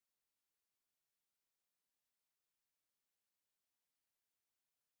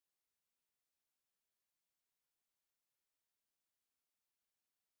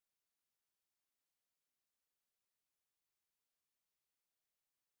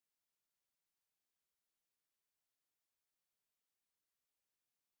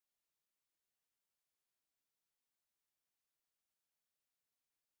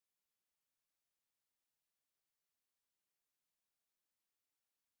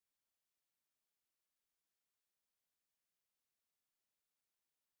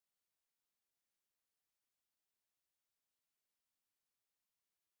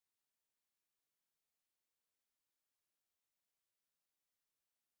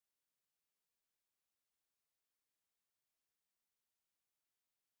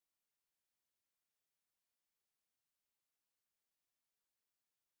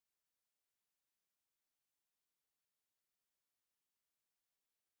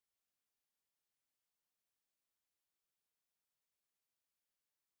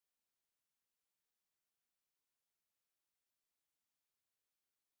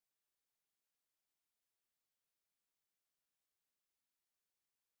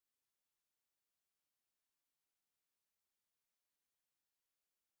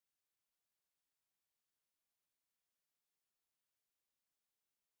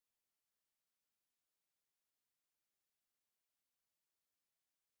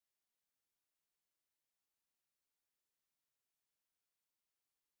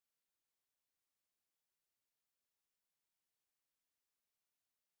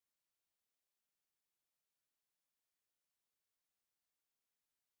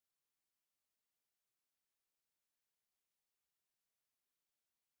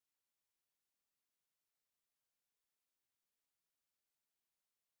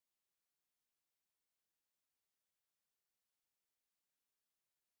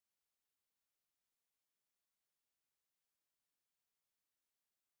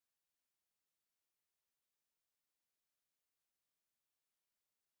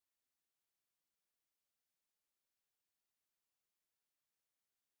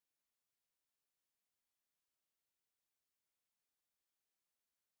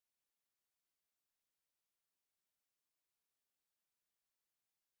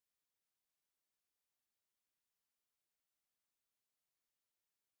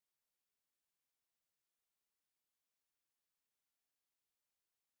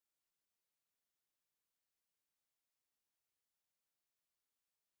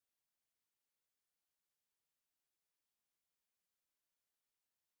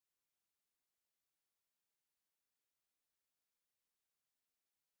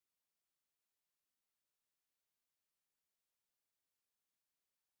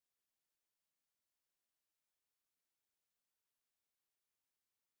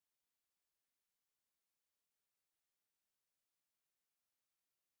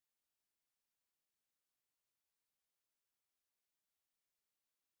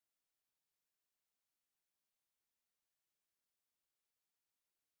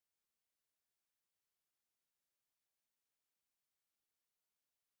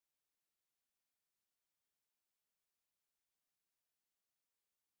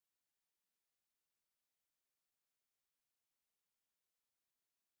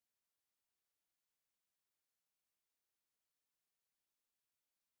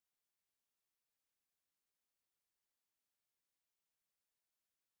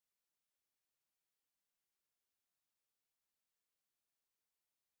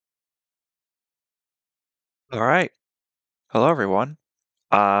All right. Hello, everyone.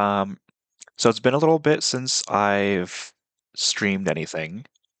 Um, so it's been a little bit since I've streamed anything,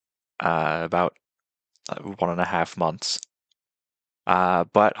 about 1.5 months.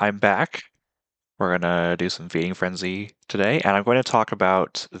 But I'm back. We're gonna do some Feeding Frenzy today, and I'm going to talk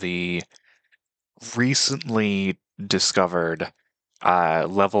about the recently discovered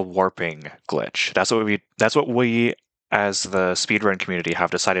level warping glitch. That's what we as the speedrun community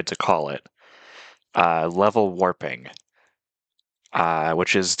have decided to call it. Level warping,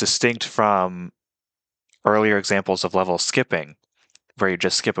 which is distinct from earlier examples of level skipping, where you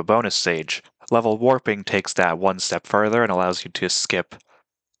just skip a bonus stage. Level warping takes that one step further and allows you to skip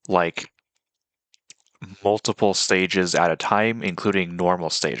like multiple stages at a time, including normal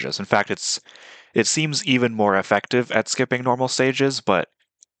stages. In fact, it seems even more effective at skipping normal stages, but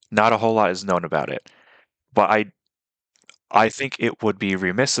not a whole lot is known about it. But I think it would be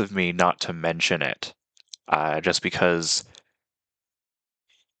remiss of me not to mention it, just because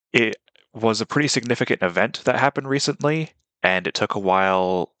it was a pretty significant event that happened recently, and it took a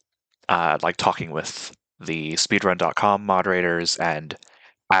while, like talking with the speedrun.com moderators and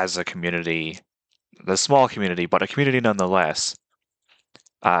as a community, the small community, but a community nonetheless,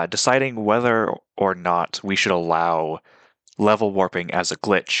 deciding whether or not we should allow level warping as a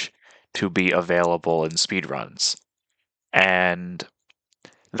glitch to be available in speedruns. And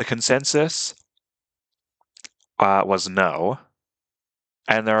the consensus was no,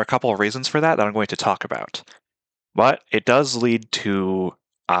 and there are a couple of reasons for that I'm going to talk about. But it does lead to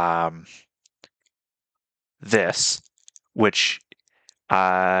um, this, which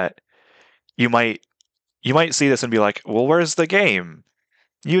uh, you might see this and be like, well, where's the game?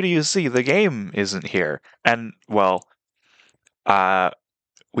 UDUC, the game isn't here. And well, uh,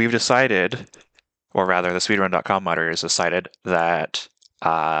 we've decided, or rather, the speedrun.com moderators decided that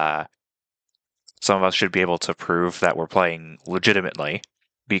some of us should be able to prove that we're playing legitimately,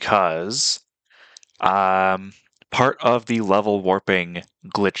 because part of the level warping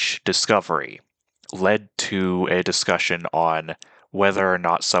glitch discovery led to a discussion on whether or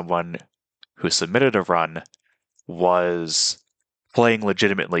not someone who submitted a run was playing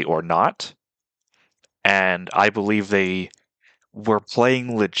legitimately or not. And I believe they were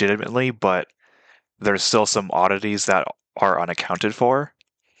playing legitimately, but there's still some oddities that are unaccounted for.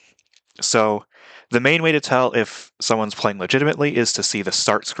 So the main way to tell if someone's playing legitimately is to see the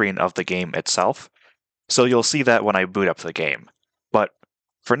start screen of the game itself. So you'll see that when I boot up the game. But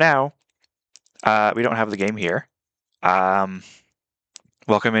for now, we don't have the game here.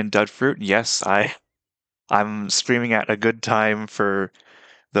 Welcome in, Dud Fruit. Yes, I'm streaming at a good time for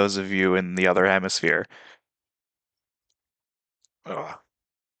those of you in the other hemisphere. Ugh.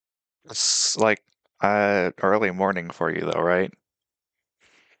 It's like early morning for you, though, right?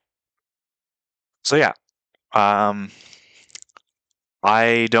 So yeah, um,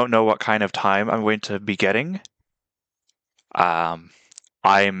 I don't know what kind of time I'm going to be getting.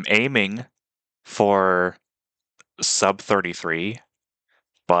 I'm aiming for sub 33,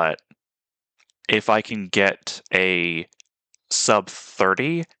 but if I can get a sub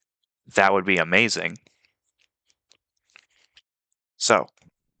 30, that would be amazing. So,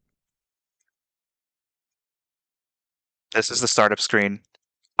 this is the startup screen.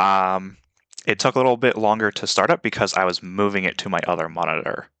 It took a little bit longer to start up because I was moving it to my other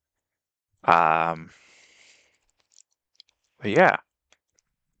monitor. But yeah,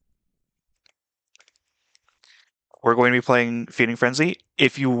 we're going to be playing Feeding Frenzy.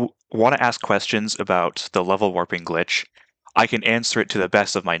 If you want to ask questions about the level warping glitch, I can answer it to the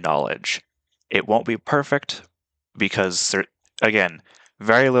best of my knowledge. It won't be perfect because, again,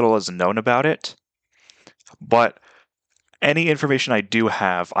 very little is known about it, but any information I do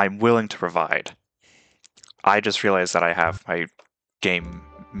have, I'm willing to provide. I just realized that I have my game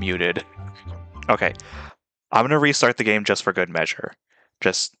muted. Okay, I'm going to restart the game just for good measure.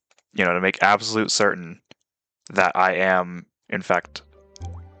 Just, to make absolute certain that I am, in fact,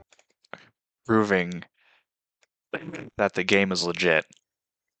 proving that the game is legit.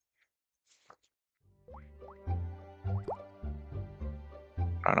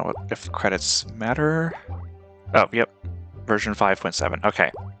 I don't know if credits matter. Oh, yep. Version 5.7.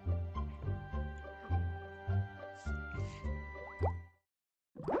 Okay.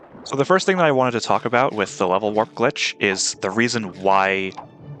 So the first thing that I wanted to talk about with the level warp glitch is the reason why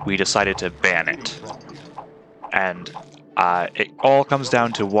we decided to ban it. And it all comes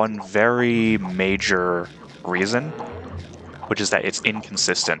down to one very major reason, which is that it's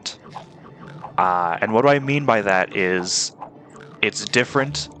inconsistent. And what do I mean by that is it's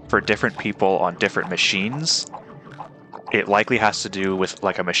different for different people on different machines, it likely has to do with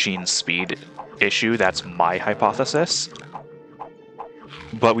like a machine speed issue. That's my hypothesis.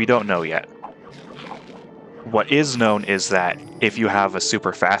 But we don't know yet. What is known is that if you have a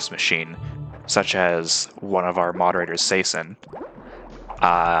super fast machine, such as one of our moderators, Sason,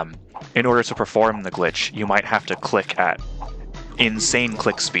 in order to perform the glitch, you might have to click at insane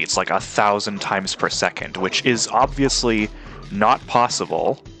click speeds, like 1,000 times per second, which is obviously not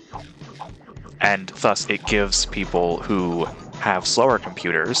possible, and thus it gives people who have slower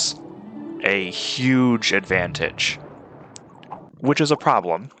computers a huge advantage, which is a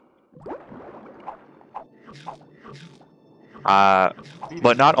problem. But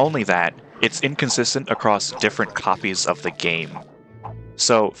not only that, it's inconsistent across different copies of the game.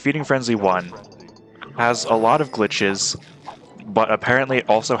 So, Feeding Frenzy 1 has a lot of glitches, but apparently it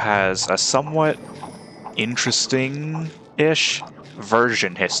also has a somewhat interesting-ish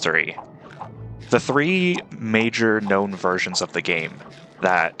version history. The 3 major known versions of the game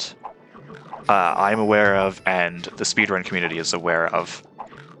that I'm aware of and the speedrun community is aware of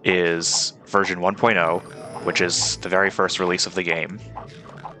is version 1.0, which is the very first release of the game,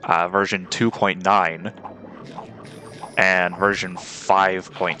 version 2.9, and version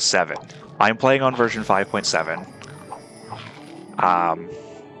 5.7. I'm playing on version 5.7.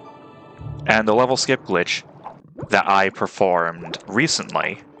 And the level skip glitch that I performed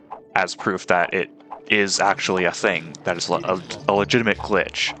recently as proof that it is actually a thing, that is a legitimate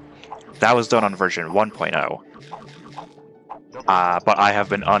glitch, that was done on version 1.0. But I have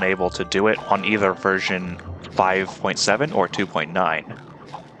been unable to do it on either version 5.7 or 2.9.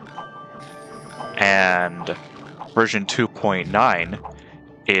 And version 2.9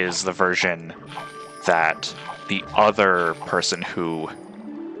 is the version that the other person who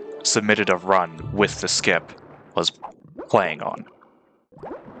submitted a run with the skip was playing on.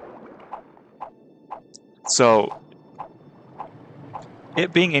 So,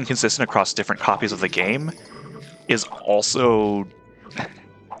 it being inconsistent across different copies of the game is also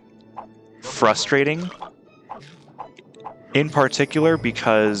frustrating, in particular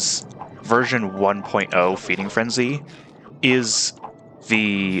because version 1.0 Feeding Frenzy is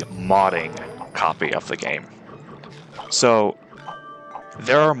the modding copy of the game. So,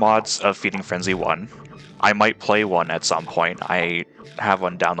 there are mods of Feeding Frenzy 1. I might play one at some point. I have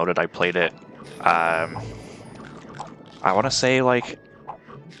one downloaded. I played it, I want to say, like,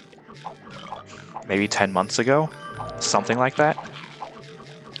 maybe 10 months ago? Something like that.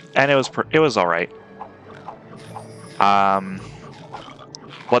 And it was alright.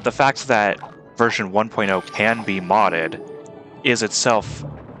 But the fact that version 1.0 can be modded is itself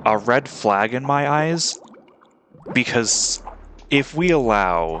a red flag in my eyes, because if we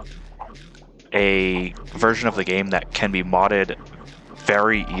allow a version of the game that can be modded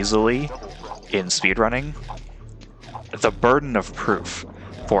very easily in speedrunning, the burden of proof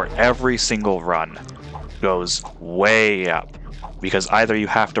for every single run goes way up, because either you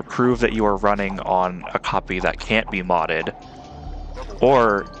have to prove that you are running on a copy that can't be modded,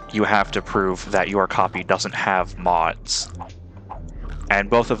 or you have to prove that your copy doesn't have mods. And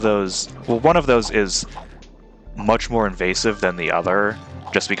both of those, well, one of those is much more invasive than the other,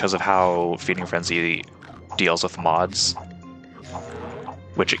 just because of how Feeding Frenzy deals with mods,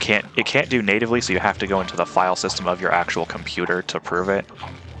 which it can't do natively, so you have to go into the file system of your actual computer to prove it,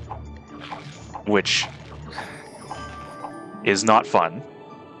 which is not fun.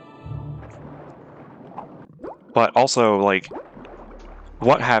 But also, like,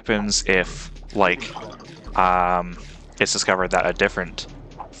 what happens if, like, it's discovered that a different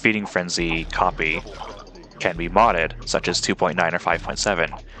Feeding Frenzy copy can be modded, such as 2.9 or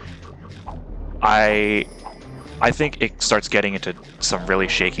 5.7? I think it starts getting into some really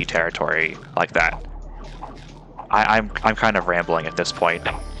shaky territory like that. I'm kind of rambling at this point.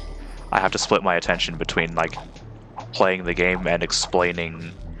 I have to split my attention between, like, playing the game and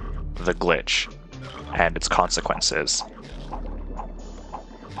explaining the glitch and its consequences.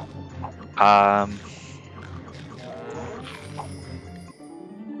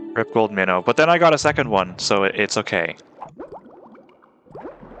 Rip Gold Minnow, but then I got a second one, so it's okay.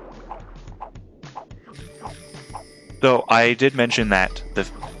 So I did mention that the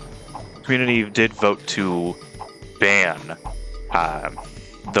community did vote to ban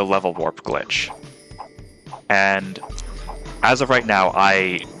the level warp glitch. And as of right now,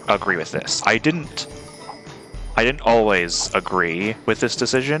 I agree with this. I didn't always agree with this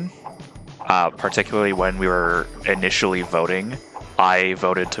decision, particularly when we were initially voting. I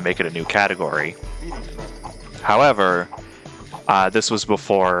voted to make it a new category. However, this was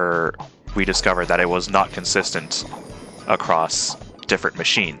before we discovered that it was not consistent across different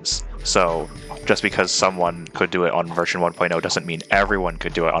machines. So Just because someone could do it on version 1.0 doesn't mean everyone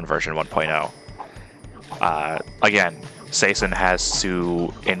could do it on version 1.0. Again, Sason has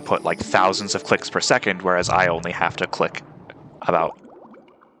to input like thousands of clicks per second, whereas I only have to click about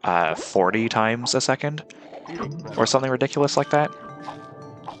 40 times a second, or something ridiculous like that.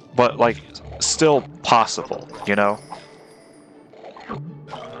 But, like, still possible, you know?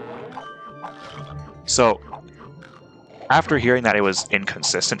 So, after hearing that it was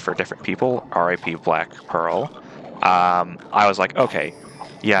inconsistent for different people, RIP Black Pearl, I was like, okay,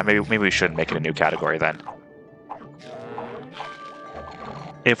 yeah, maybe we shouldn't make it a new category then.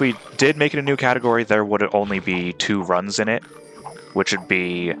 If we did make it a new category, there would only be 2 runs in it, which would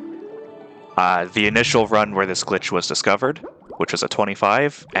be the initial run where this glitch was discovered, which was a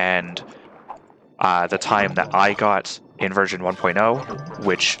 25, and the time that I got in version 1.0,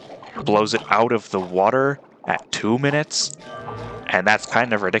 which blows it out of the water at 2 minutes, and that's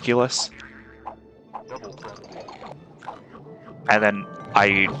kind of ridiculous. And then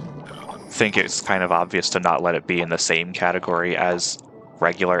I think it's kind of obvious to not let it be in the same category as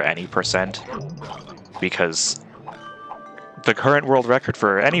regular any percent, because the current world record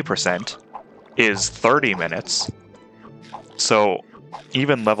for any percent is 30 minutes, so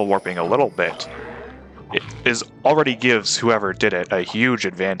even level warping a little bit already gives whoever did it a huge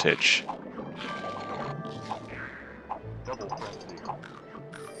advantage.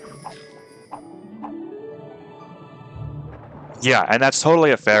 Yeah, and that's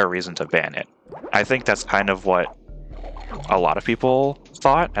totally a fair reason to ban it. I think that's kind of what a lot of people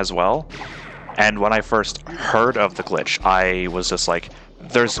thought as well. And when I first heard of the glitch, I was just like,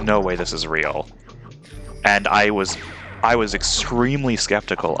 there's no way this is real. And I was extremely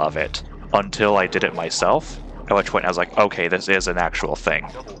skeptical of it until I did it myself, at which point I was like, okay, this is an actual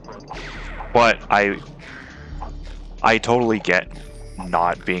thing. But I totally get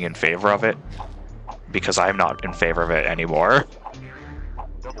not being in favor of it, because I'm not in favor of it anymore.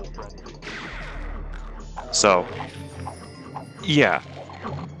 So, yeah.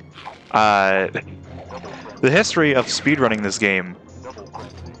 The history of speedrunning this game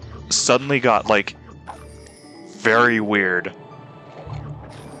suddenly got, like, very weird.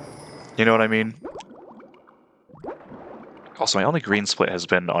 You know what I mean? Also, my only green split has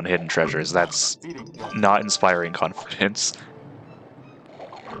been on Hidden Treasures. That's not inspiring confidence.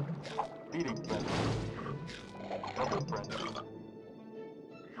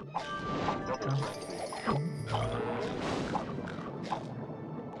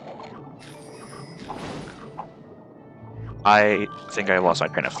 I think I lost my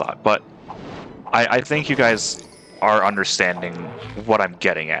train of thought, but I think you guys are understanding what I'm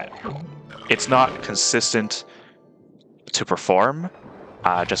getting at. It's not consistent to perform,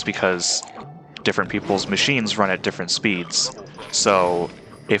 just because different people's machines run at different speeds. So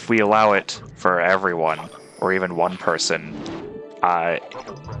if we allow it for everyone, or even one person,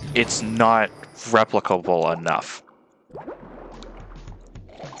 it's not replicable enough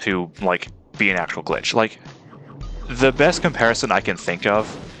to, like, be an actual glitch. Like, the best comparison I can think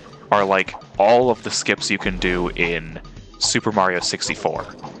of are, like, all of the skips you can do in Super Mario 64.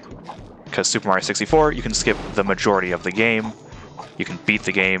 Because Super Mario 64, you can skip the majority of the game. You can beat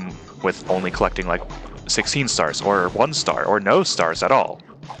the game with only collecting, like, 16 stars, or 1 star, or no stars at all.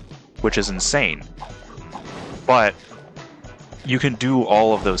 Which is insane. But you can do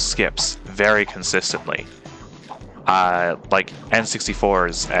all of those skips very consistently. Like,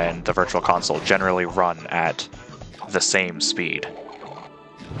 N64s and the Virtual Console generally run at the same speed.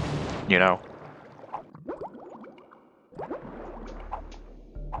 You know?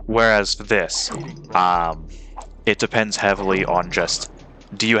 Whereas this, it depends heavily on just,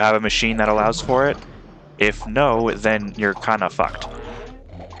 do you have a machine that allows for it? If no, then you're kind of fucked.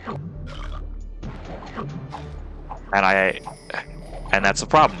 And that's a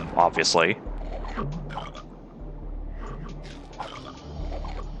problem, obviously.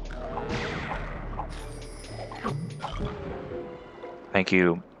 Thank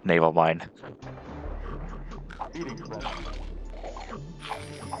you, Naval Mine.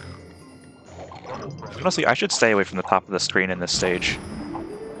 Honestly, I should stay away from the top of the screen in this stage.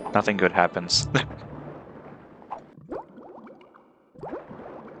 Nothing good happens.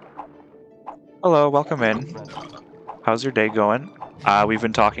 Hello, welcome in. How's your day going? We've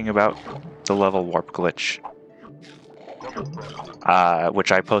been talking about the level warp glitch,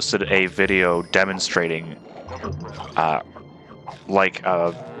 which I posted a video demonstrating like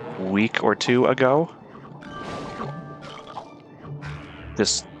a week or 2 ago.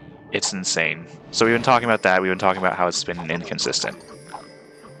 It's insane. So we've been talking about that, we've been talking about how it's been inconsistent,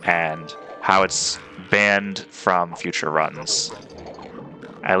 and how it's banned from future runs.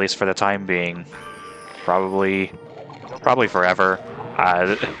 at least for the time being. Probably forever.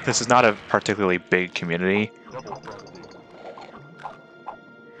 This is not a particularly big community.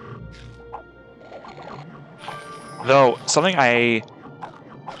 Though, something I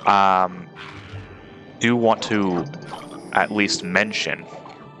do want to at least mention,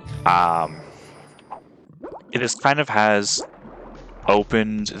 it is kind of has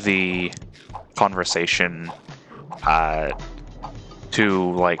opened the conversation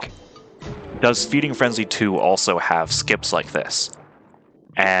to, like, does Feeding Frenzy 2 also have skips like this?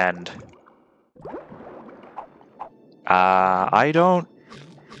 And I don't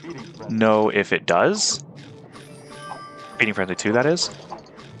know if it does. Feeding Frenzy 2, that is.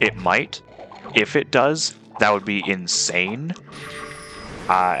 It might. If it does, that would be insane.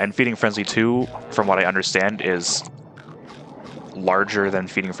 And Feeding Frenzy 2, from what I understand, is larger than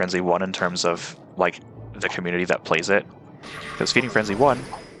Feeding Frenzy 1 in terms of, like, the community that plays it. Because Feeding Frenzy 1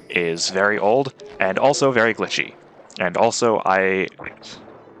 is very old and also very glitchy. And also, I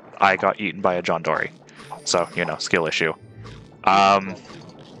got eaten by a John Dory. So, you know, skill issue. I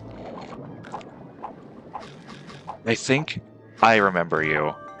think I remember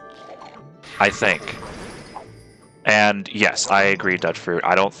you. I think. And yes, I agree, Dutch Fruit.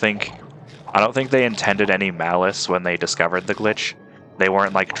 I don't think they intended any malice when they discovered the glitch. They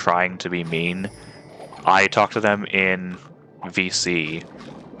weren't, like, trying to be mean. I talked to them in VC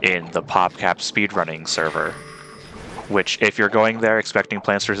in the PopCap speedrunning server, which, if you're going there expecting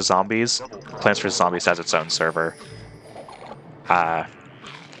Plants vs. Zombies, Plants vs. Zombies has its own server.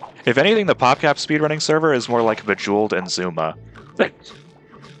 If anything, the PopCap speedrunning server is more like Bejeweled and Zuma,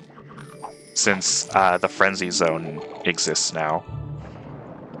 since the Frenzy Zone exists now.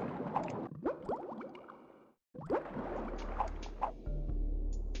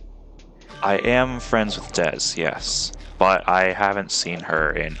 I am friends with Dez, yes, but I haven't seen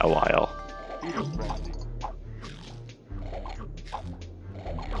her in a while.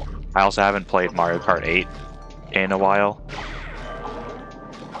 I also haven't played Mario Kart 8 in a while.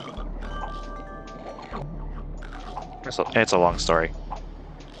 It's a long story.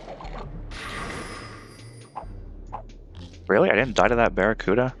 Really? I didn't die to that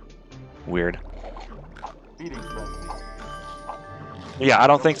Barracuda? Weird. Yeah, I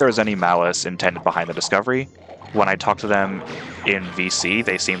don't think there was any malice intended behind the discovery. When I talked to them in VC,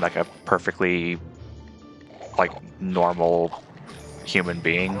 they seemed like a perfectly, like, normal human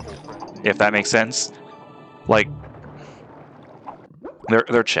being, if that makes sense. Like,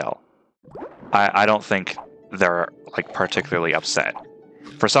 they're chill. I don't think they're, like, particularly upset.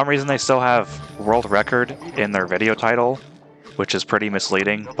 For some reason, they still have world record in their video title, which is pretty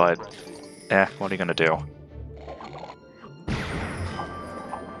misleading, but what are you gonna do?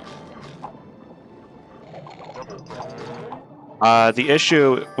 The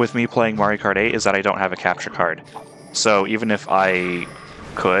issue with me playing Mario Kart 8 is that I don't have a capture card. So even if I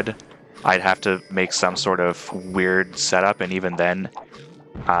could, I'd have to make some sort of weird setup, and even then,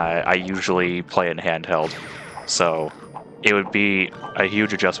 I usually play in handheld. So it would be a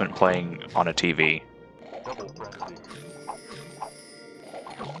huge adjustment playing on a TV.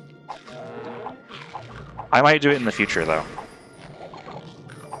 I might do it in the future, though.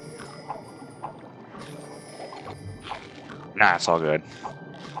 Nah, it's all good.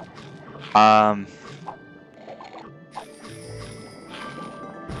 I'm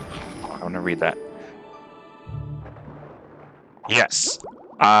gonna read that. Yes.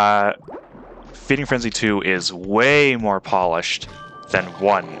 Feeding Frenzy 2 is way more polished than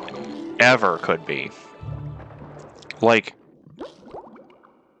 1 ever could be. Like,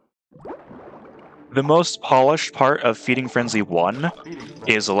 the most polished part of Feeding Frenzy 1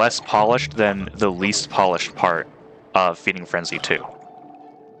 is less polished than the least polished part of Feeding Frenzy 2.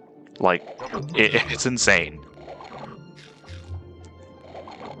 Like, it's insane.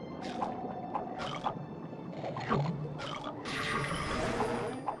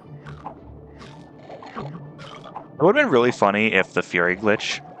 It would have been really funny if the Fury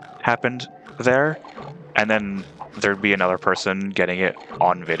glitch happened there, and then there'd be another person getting it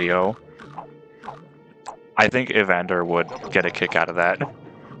on video. I think Evander would get a kick out of that.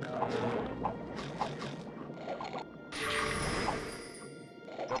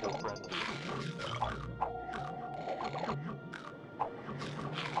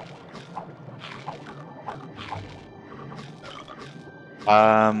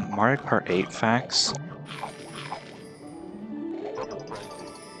 Mario Kart 8 facts?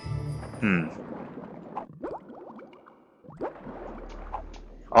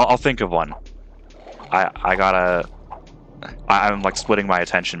 I'll think of one. I'm like splitting my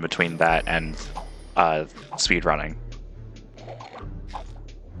attention between that and speedrunning.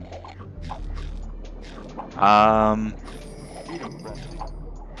 Um,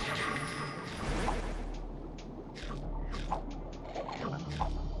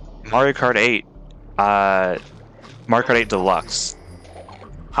 Mario Kart 8. Mario Kart 8 Deluxe.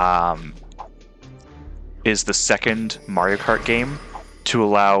 Is the second Mario Kart game to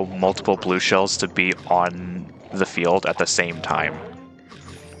allow multiple blue shells to be on the field at the same time.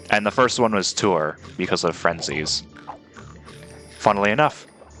 And the first one was Tour, because of Frenzies. Funnily enough,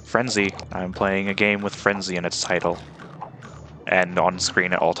 Frenzy. I'm playing a game with Frenzy in its title. And on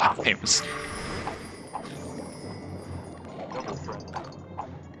screen at all times.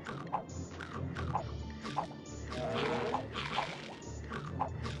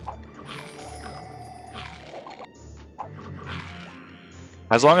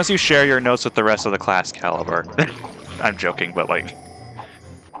 As long as you share your notes with the rest of the class, Caliber. I'm joking, but like...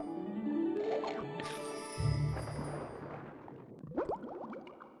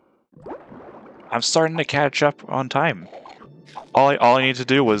 I'm starting to catch up on time. All I need to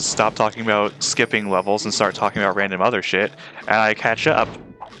do was stop talking about skipping levels and start talking about random other shit, and I catch up.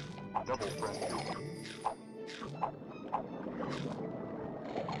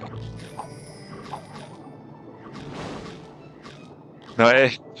 No,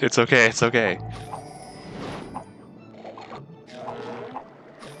 it's okay, it's okay.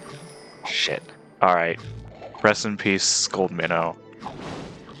 Shit. Alright. Rest in peace, Gold Minnow.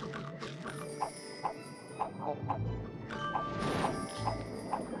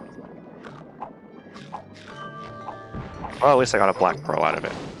 Well, at least I got a Black Pearl out of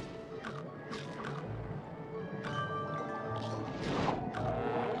it.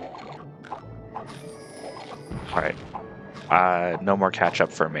 Alright. No more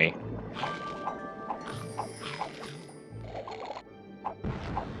catch-up for me.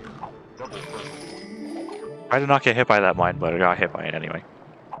 I did not get hit by that mine, but I got hit by it anyway.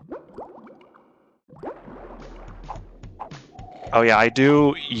 Oh yeah, I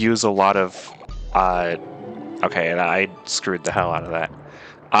do use a lot of... okay, I screwed the hell out of that.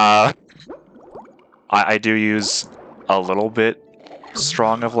 I do use a little bit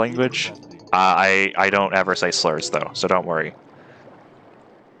strong of language. I don't ever say slurs, though, so don't worry.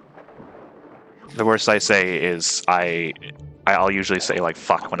 The worst I say is I'll usually say, like,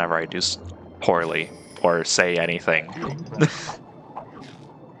 fuck whenever I do poorly, or say anything.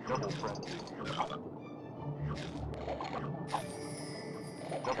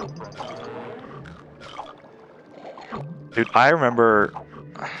 Dude, I remember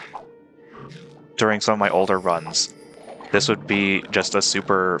during some of my older runs, this would be just a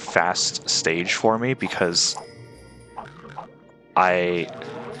super fast stage for me because I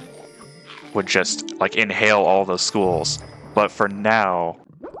would just, like, inhale all those schools. But for now,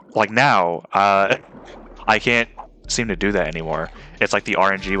 like now, I can't seem to do that anymore. It's like the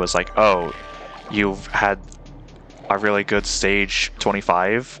RNG was like, oh, you've had a really good stage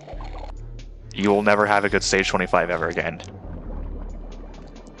 25. You will never have a good stage 25 ever again.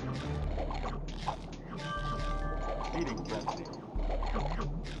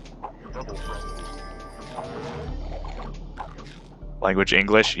 Language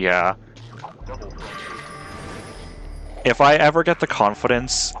English, yeah. If I ever get the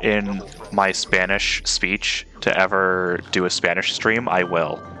confidence in my Spanish speech to ever do a Spanish stream, I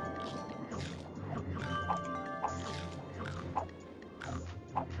will.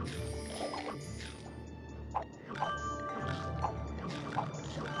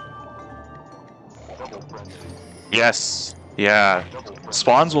 Yes, yeah.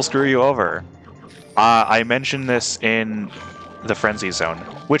 Spawns will screw you over. I mentioned this in the Frenzy Zone,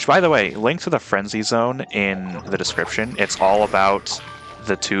 which, by the way, link to the Frenzy Zone in the description. It's all about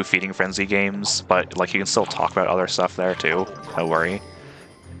the two Feeding Frenzy games, but like you can still talk about other stuff there too. No worry.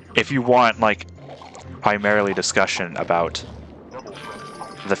 If you want like primarily discussion about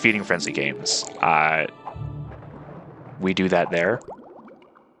the Feeding Frenzy games, we do that there.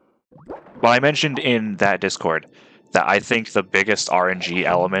 Well, I mentioned in that Discord that I think the biggest RNG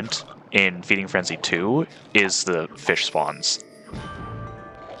element in Feeding Frenzy 2 is the fish spawns.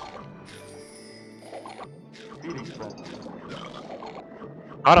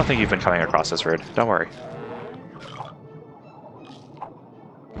 I don't think you've been coming across this route. Don't worry.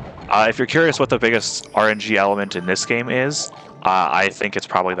 If you're curious what the biggest RNG element in this game is, I think it's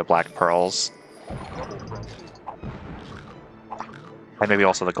probably the Black Pearls. And maybe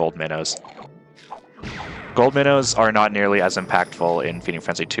also the Gold Minnows. Gold Minnows are not nearly as impactful in Feeding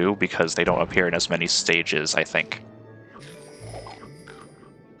Frenzy 2 because they don't appear in as many stages, I think.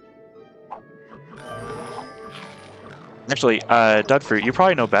 Actually, Dudfruit, you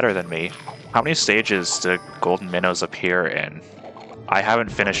probably know better than me. How many stages do Golden Minnows appear in? I haven't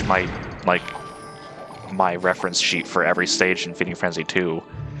finished my my reference sheet for every stage in Feeding Frenzy 2,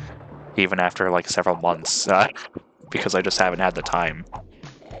 even after like several months, because I just haven't had the time.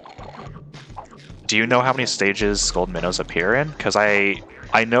 Do you know how many stages Golden Minnows appear in? Because I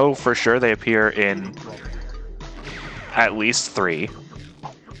know for sure they appear in at least 3.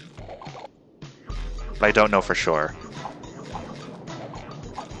 But I don't know for sure.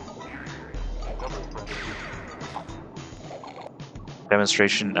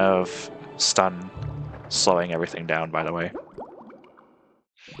 Demonstration of stun slowing everything down, by the way.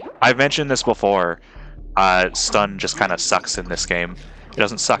 I've mentioned this before. Stun just kind of sucks in this game. It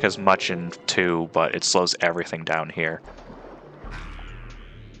doesn't suck as much in 2, but it slows everything down here.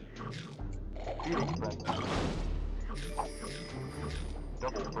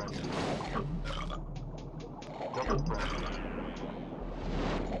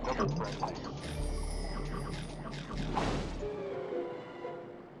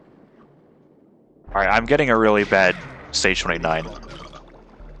 Alright, I'm getting a really bad stage 29.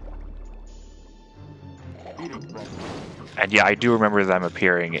 And yeah, I do remember them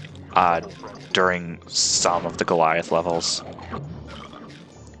appearing during some of the Goliath levels.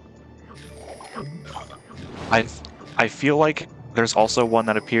 I feel like there's also one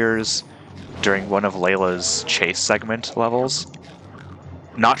that appears during one of Layla's chase segment levels.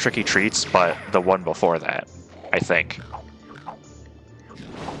 Not Tricky Treats, but the one before that, I think.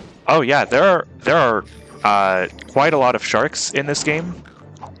 Oh yeah, there are quite a lot of sharks in this game.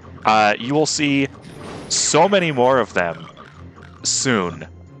 You will see so many more of them soon.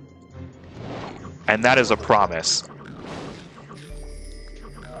 And that is a promise.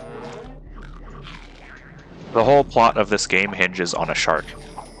 The whole plot of this game hinges on a shark.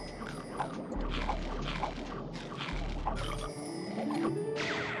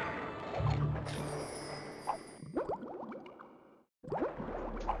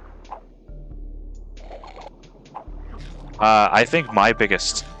 I think my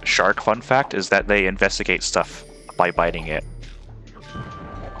biggest shark fun fact is that they investigate stuff by biting it.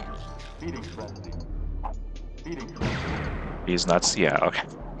 These nuts? Yeah, okay.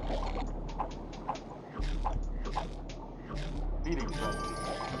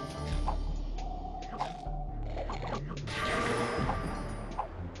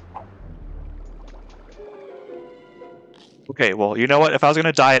 Okay, well, you know what? If I was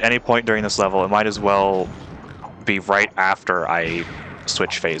gonna die at any point during this level, it might as well be right after I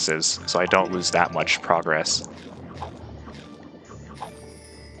switch phases, so I don't lose that much progress.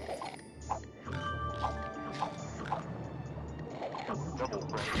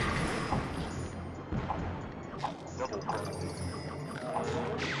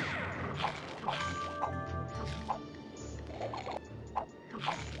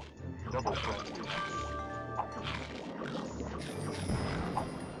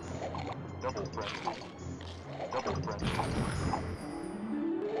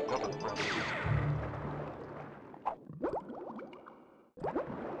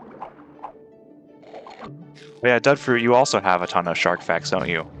 Yeah, Dudfruit, you also have a ton of shark facts, don't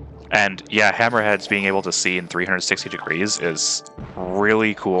you? And yeah, Hammerheads being able to see in 360 degrees is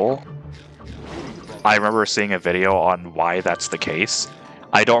really cool. I remember seeing a video on why that's the case.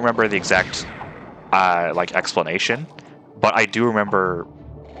 I don't remember the exact like explanation, but I do remember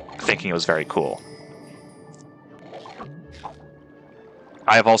thinking it was very cool.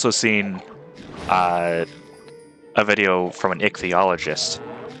 I have also seen a video from an ichthyologist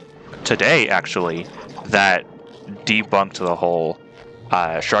today, actually, that debunked the whole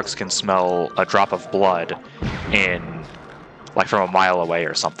sharks can smell a drop of blood in like from a mile away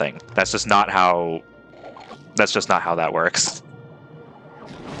or something. That's just not how that works.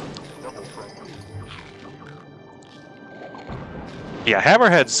 Yeah,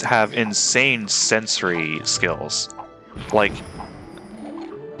 hammerheads have insane sensory skills. Like,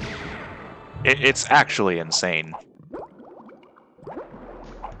 it's actually insane.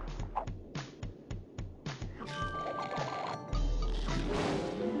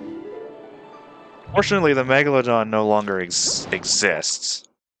 Fortunately, the Megalodon no longer exists.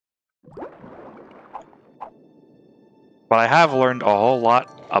 But I have learned a whole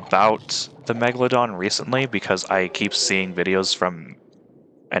lot about the Megalodon recently because I keep seeing videos from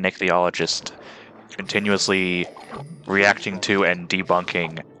an ichthyologist continuously reacting to and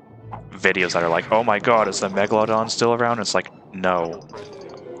debunking videos that are like, oh my god, is the Megalodon still around? It's like, no.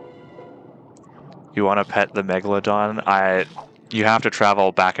 You want to pet the Megalodon? You have to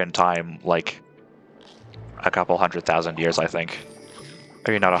travel back in time, like, a couple 100,000 years, I think.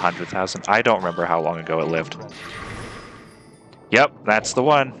 Maybe not 100,000. I don't remember how long ago it lived. Yep, that's the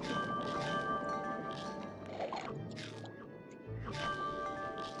one.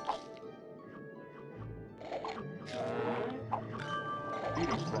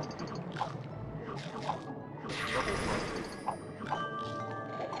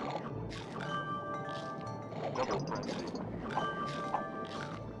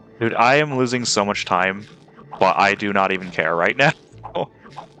 Dude, I am losing so much time, but I do not even care right now.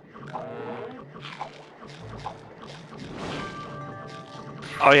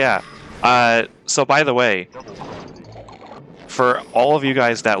 Oh yeah. So by the way, for all of you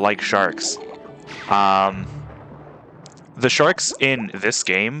guys that like sharks, the sharks in this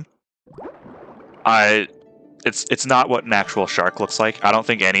game, it's not what an actual shark looks like. I don't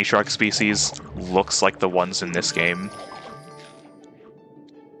think any shark species looks like the ones in this game.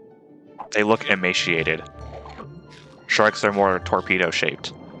 They look emaciated. Sharks are more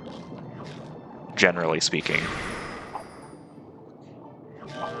torpedo-shaped, generally speaking.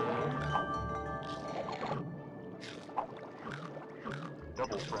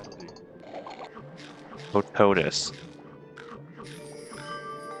 Otodus.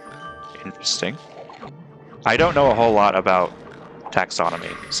 Interesting. I don't know a whole lot about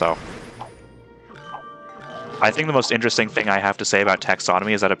taxonomy, so... I think the most interesting thing I have to say about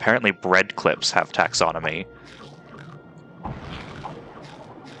taxonomy is that apparently bread clips have taxonomy.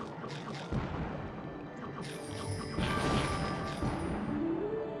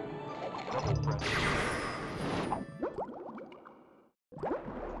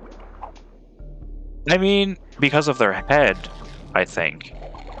 I mean, because of their head, I think.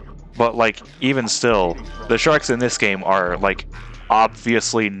 But, like, even still, the sharks in this game are, like,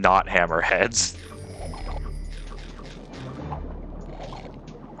 obviously not hammerheads.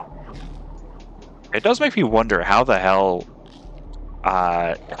 It does make me wonder how the hell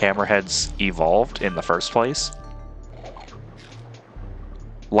hammerheads evolved in the first place.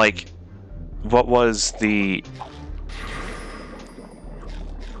 Like, what was the...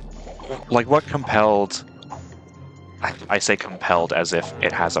 Like, what compelled... I say compelled as if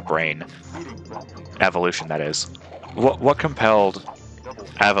it has a brain. Evolution, that is. What compelled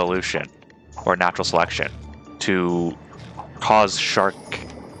evolution, or natural selection, to cause shark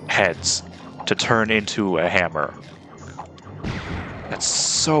heads to turn into a hammer? That's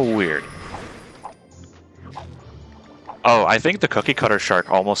so weird. Oh, I think the cookie cutter shark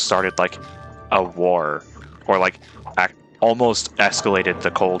almost started, like, a war. Or, like, almost escalated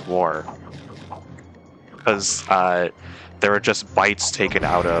the Cold War. Because there were just bites taken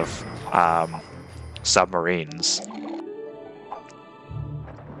out of submarines.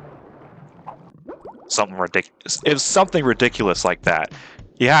 Something ridiculous. It was something ridiculous like that.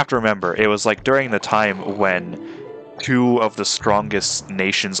 You have to remember, it was like during the time when two of the strongest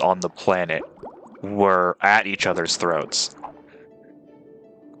nations on the planet were at each other's throats.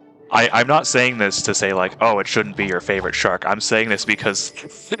 I'm not saying this to say, like, oh, it shouldn't be your favorite shark. I'm saying this because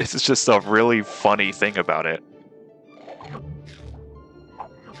it's just a really funny thing about it.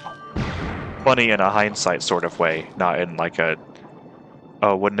 Funny in a hindsight sort of way, not in like a,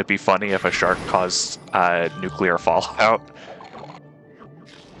 oh, wouldn't it be funny if a shark caused nuclear fallout?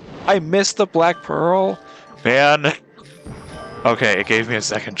 I missed the Black Pearl? Man. Okay, it gave me a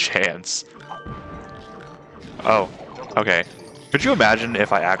second chance. Oh, okay. Could you imagine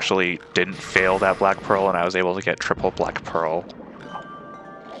if I actually didn't fail that Black Pearl and I was able to get triple Black Pearl?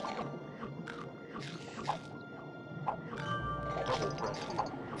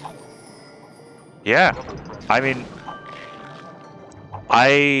 Yeah, I mean,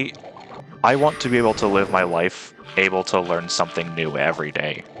 I want to be able to live my life able to learn something new every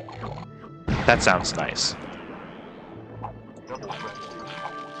day. That sounds nice.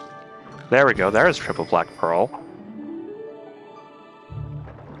 There we go, there's triple Black Pearl.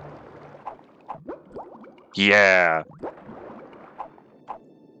 Yeah.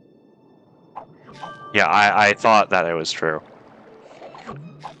 Yeah, I thought that it was true.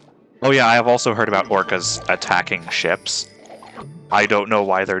 Oh yeah, I have also heard about orcas attacking ships. I don't know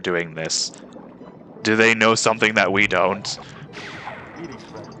why they're doing this. Do they know something that we don't?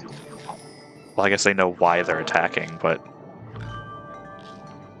 Well, I guess they know why they're attacking, but...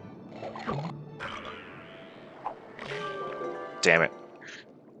 Damn it.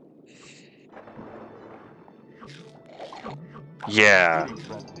 Yeah.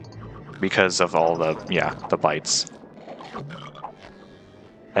 Because of all the, yeah, the bites.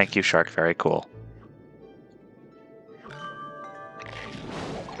 Thank you, shark. Very cool.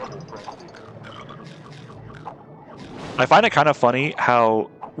 I find it kind of funny how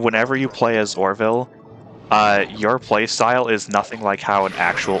whenever you play as Orville, your playstyle is nothing like how an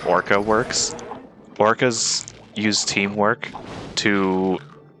actual orca works. Orcas use teamwork to,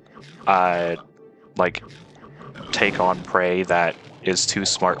 like, take on prey that is too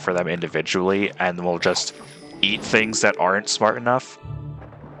smart for them individually and will just eat things that aren't smart enough.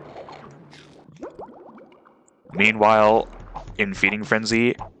 Meanwhile, in Feeding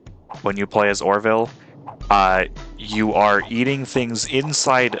Frenzy, when you play as Orville, you are eating things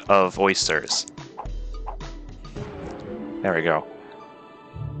inside of oysters. There we go.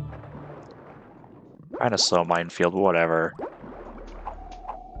 Kind of slow minefield, whatever.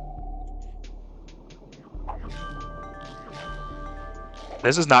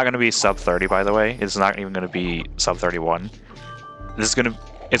 This is not going to be sub 30, by the way. It's not even going to be sub 31. It's going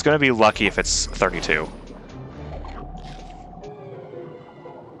to be lucky if it's 32.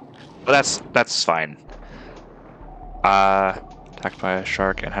 But that's fine. Attacked by a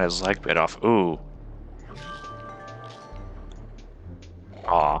shark and had his leg bit off. Ooh.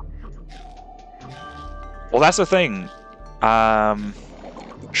 Aw. Well, that's the thing.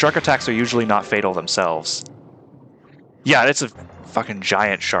 Shark attacks are usually not fatal themselves. Yeah, it's a fucking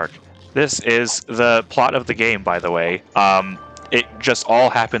giant shark. This is the plot of the game, by the way. It just all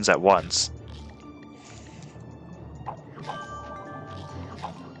happens at once.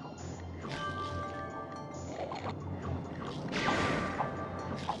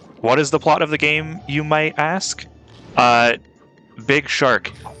 What is the plot of the game, you might ask? Big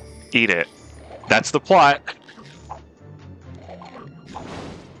shark. Eat it. That's the plot.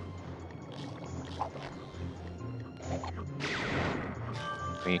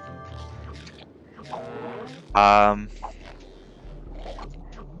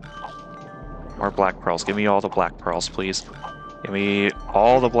 More black pearls. Give me all the black pearls, please. Give me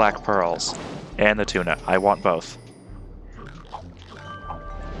all the black pearls. And the tuna. I want both.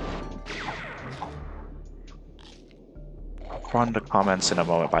 I'll run to comments in a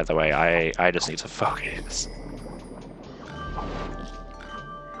moment, by the way. I just need to focus.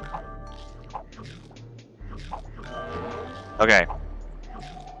 Okay.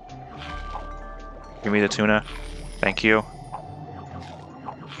 Give me the tuna. Thank you.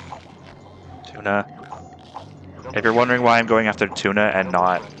 Tuna. If you're wondering why I'm going after tuna and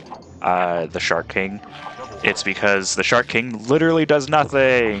not the Shark King, it's because the Shark King literally does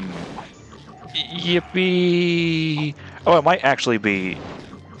nothing! Yippee! Oh, it might actually be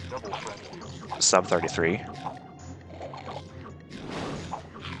sub 33.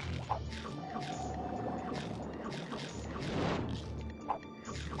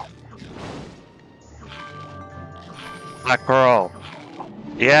 Black Pearl!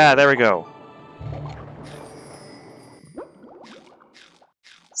 Yeah, there we go.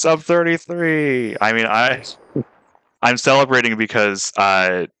 Sub 33! I mean, I'm celebrating because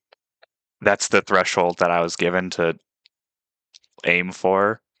that's the threshold that I was given to aim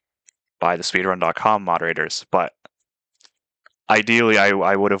for by the speedrun.com moderators, but ideally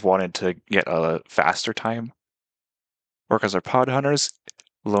I would have wanted to get a faster time. Orcas are pod hunters.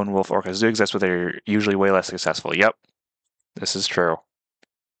 Lone wolf orcas do exist, but they're usually way less successful. Yep, this is true.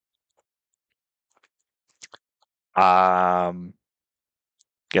 Get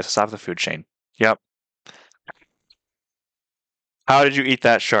us off the food chain. Yep. How did you eat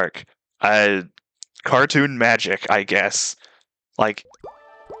that shark? Cartoon magic, I guess. Like,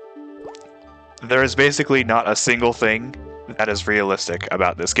 there is basically not a single thing that is realistic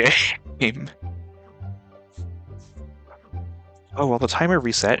about this game. Oh, will the timer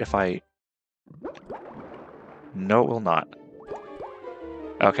reset if I... No, it will not.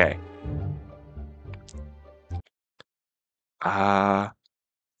 Okay. Yeah,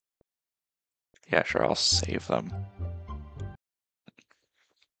 sure, I'll save them.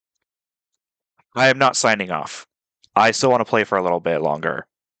 I am not signing off. I still want to play for a little bit longer.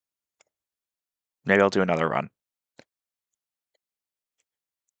 Maybe I'll do another run.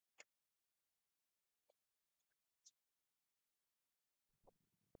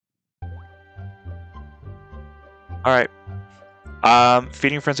 Alright.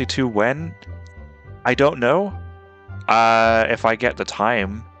 Feeding Frenzy 2 when? I don't know. If I get the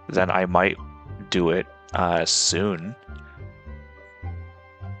time, then I might do it soon.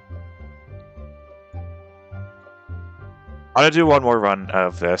 I'm gonna do one more run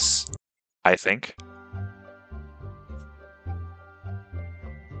of this, I think.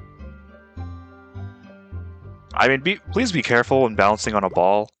 I mean, please be careful when balancing on a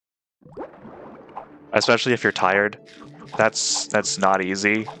ball. Especially if you're tired. That's not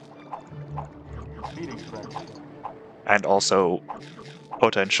easy. And also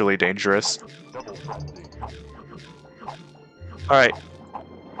potentially dangerous. Alright.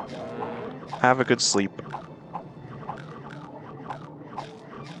 Have a good sleep.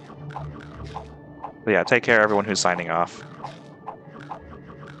 But yeah, take care everyone who's signing off.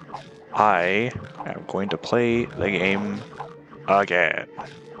 I am going to play the game again.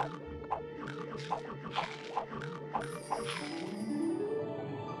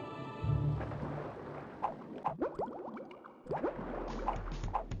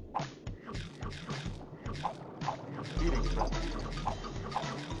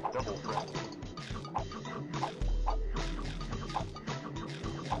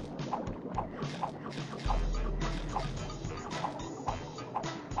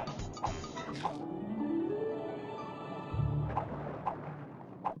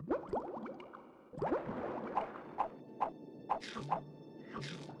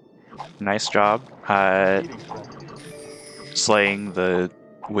 Nice job. Slaying the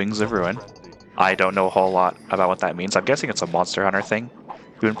Wings of Ruin. I don't know a whole lot about what that means. I'm guessing it's a Monster Hunter thing.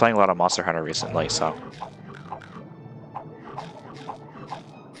 We've been playing a lot of Monster Hunter recently, so.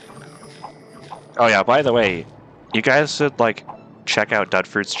 Oh yeah, by the way, you guys should, like, check out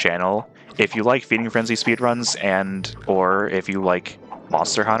Dudfruit's channel. If you like Feeding Frenzy speedruns or if you like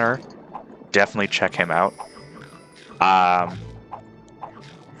Monster Hunter, definitely check him out. I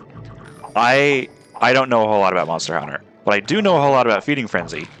don't know a whole lot about Monster Hunter, but I do know a whole lot about Feeding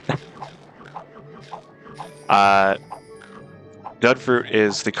Frenzy. Dudfruit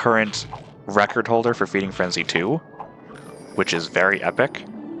is the current record holder for Feeding Frenzy 2, which is very epic.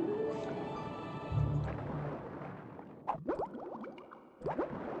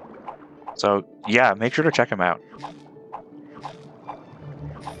 So yeah, make sure to check him out.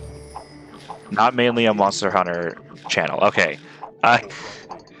 Not mainly a Monster Hunter channel. Okay.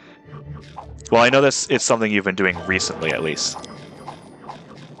 Well, I know it's something you've been doing recently, at least.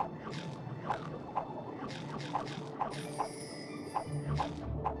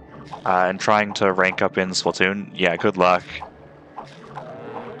 And trying to rank up in Splatoon, yeah, good luck.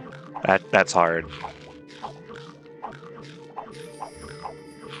 That's hard.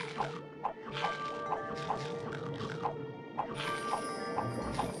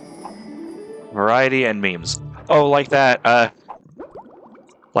 Variety and memes. Oh, like that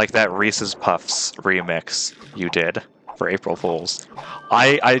Reese's Puffs remix you did for April Fools.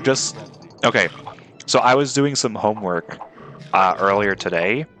 I just... Okay, so I was doing some homework earlier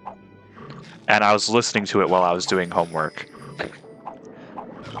today, and I was listening to it while I was doing homework.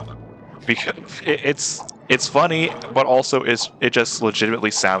 Because it's funny, but also it just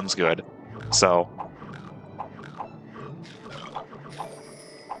legitimately sounds good. So...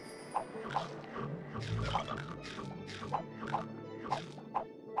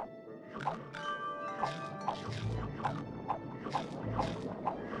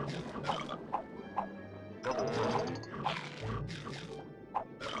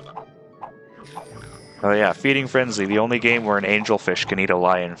 Oh yeah, Feeding Frenzy, the only game where an angelfish can eat a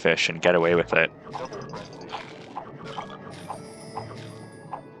lionfish and get away with it.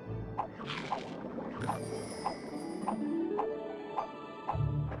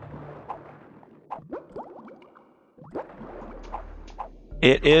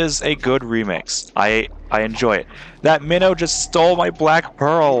 It is a good remix. I enjoy it. That minnow just stole my black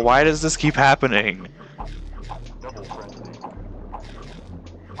pearl. Why does this keep happening?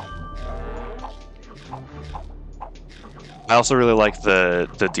 I also really like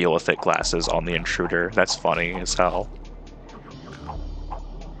the deal with it glasses on the intruder. That's funny as hell.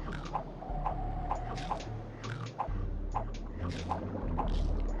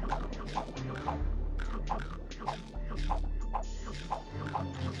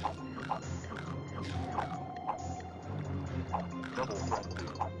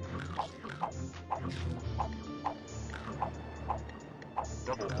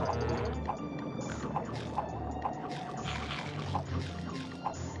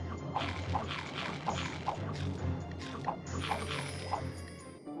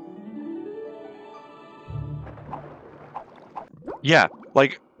 Yeah,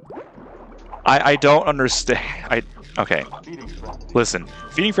 like, I don't understand. Okay. Listen,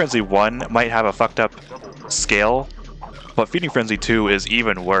 Feeding Frenzy 1 might have a fucked up scale, but Feeding Frenzy 2 is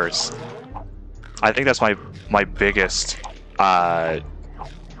even worse. I think that's my biggest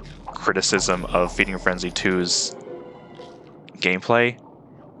criticism of Feeding Frenzy 2's gameplay.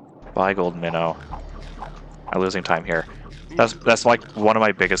 Bye, Gold Minnow. I'm losing time here. That's like one of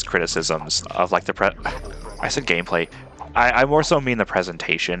my biggest criticisms of like I said gameplay. I more so mean the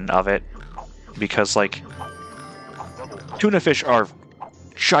presentation of it, because like tuna fish are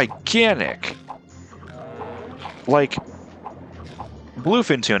gigantic. Like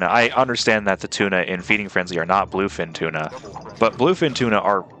bluefin tuna, I understand that the tuna in Feeding Frenzy are not bluefin tuna, but bluefin tuna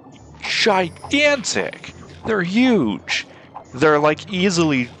are gigantic. They're huge. They're like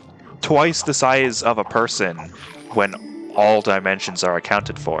easily twice the size of a person when all dimensions are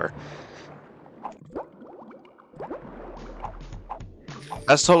accounted for.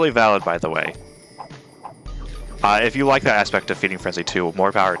 That's totally valid, by the way. If you like that aspect of Feeding Frenzy 2,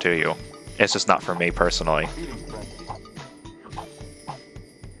 more power to you. It's just not for me, personally.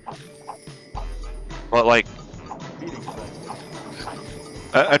 But, like,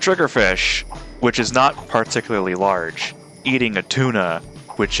 a triggerfish, which is not particularly large, eating a tuna,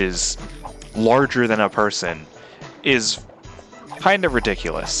 which is larger than a person, is kind of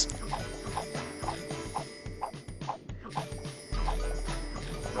ridiculous.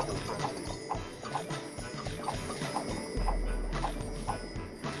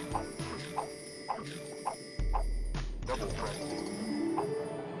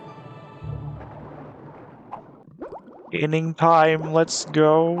 Inning time, let's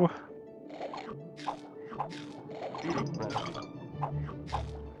go.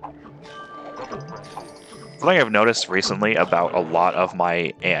 Something I've noticed recently about a lot of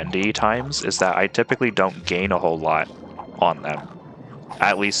my Andy times is that I typically don't gain a whole lot on them.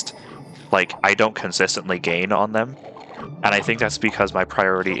 At least, like, I don't consistently gain on them. And I think that's because my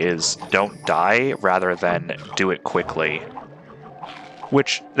priority is don't die rather than do it quickly.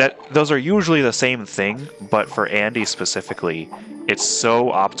 Which, those are usually the same thing, but for Andy specifically, it's so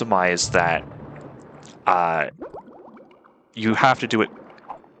optimized that you have to do it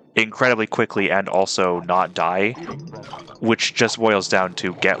incredibly quickly and also not die, which just boils down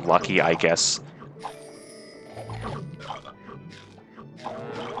to get lucky, I guess.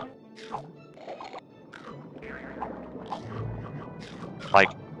 Like,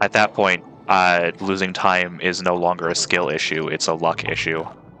 at that point, losing time is no longer a skill issue, it's a luck issue.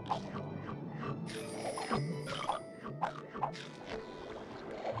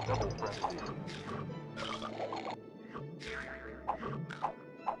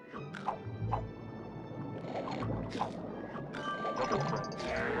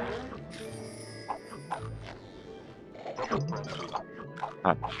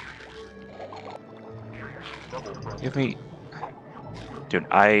 Give me... Dude,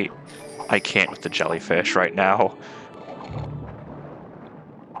 I can't with the jellyfish right now.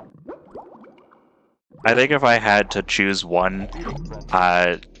 I think if I had to choose one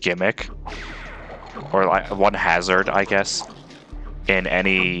gimmick, or like one hazard, I guess, in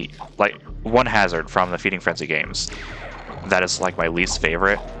any, like, one hazard from the Feeding Frenzy games that is like my least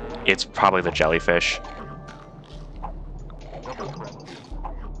favorite, it's probably the jellyfish.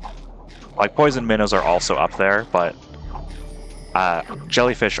 Like, poison minnows are also up there, but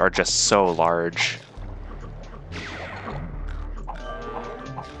jellyfish are just so large.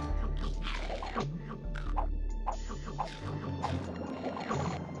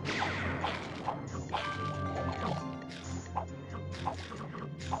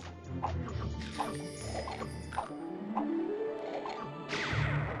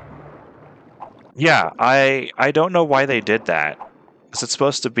 Yeah, I don't know why they did that. Because it's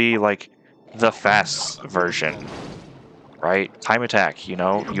supposed to be like the fast version, right? Time attack, you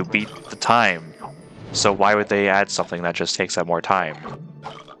know? You beat the time. So why would they add something that just takes up more time?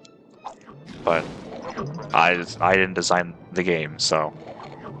 But I didn't design the game, so...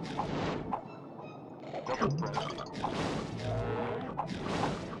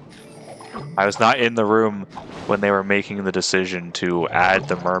 I was not in the room when they were making the decision to add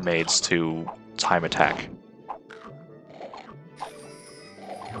the mermaids to time attack.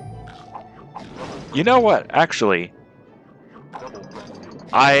 You know what? Actually,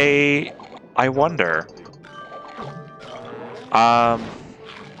 I wonder.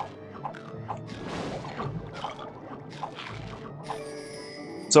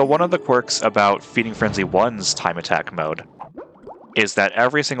 So one of the quirks about Feeding Frenzy 1's time attack mode is that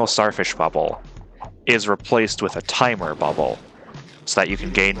every single starfish bubble is replaced with a timer bubble, so that you can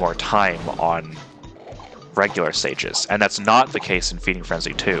gain more time on regular stages, and that's not the case in Feeding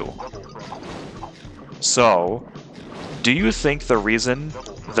Frenzy 2. So, do you think the reason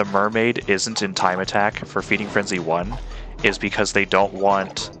the mermaid isn't in time attack for Feeding Frenzy 1 is because they don't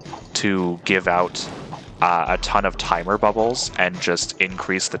want to give out a ton of timer bubbles and just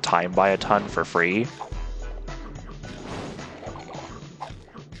increase the time by a ton for free?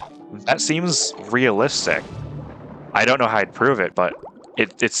 That seems realistic. I don't know how I'd prove it, but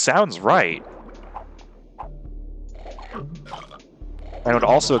it sounds right. And it would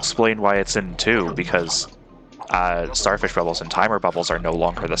also explain why it's in 2, because starfish bubbles and timer bubbles are no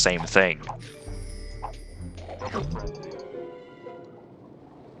longer the same thing.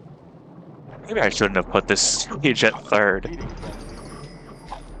 Maybe I shouldn't have put this stage at 3rd.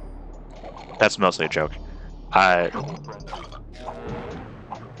 That's mostly a joke.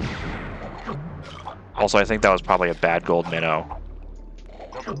 Also, I think that was probably a bad gold minnow.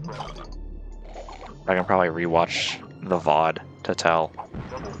 I can probably rewatch the VOD to tell.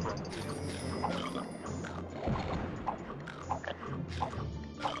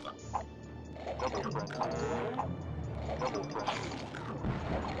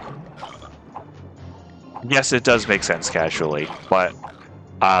 Yes, it does make sense casually, but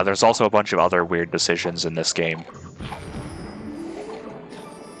there's also a bunch of other weird decisions in this game.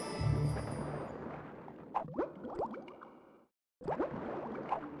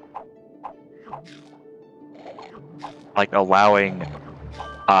 Like allowing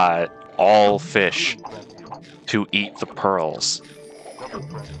all fish to eat the pearls.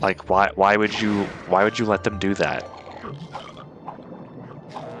 Like, why would you let them do that?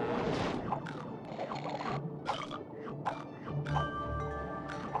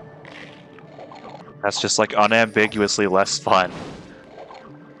 That's just like unambiguously less fun.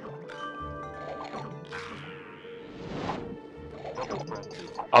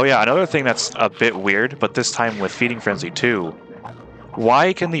 Oh yeah, another thing that's a bit weird, but this time with Feeding Frenzy 2,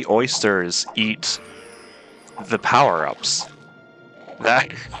 why can the oysters eat the power-ups?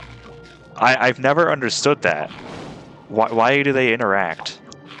 That I've never understood that. Why do they interact?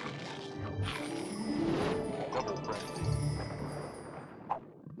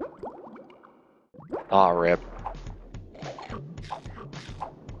 Aw, rip.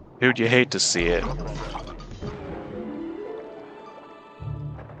 Dude, you hate to see it.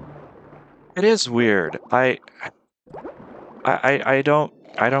 It is weird. I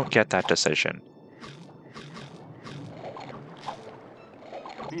don't get that decision.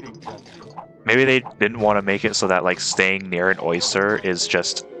 Maybe they didn't want to make it so that like staying near an oyster is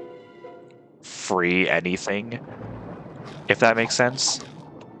just free anything. If that makes sense.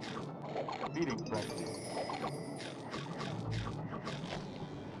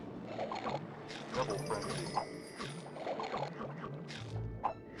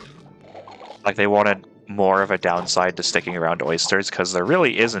 Like they wanted more of a downside to sticking around oysters, because there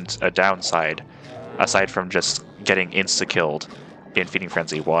really isn't a downside aside from just getting insta-killed in Feeding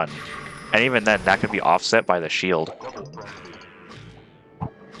Frenzy 1. And even then, that could be offset by the shield.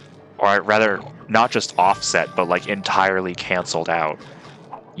 Or rather, not just offset, but like entirely cancelled out.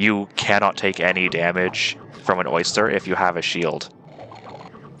 You cannot take any damage from an oyster if you have a shield.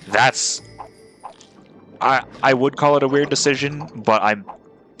 That's... I would call it a weird decision, but I'm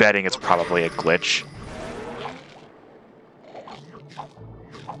betting it's probably a glitch.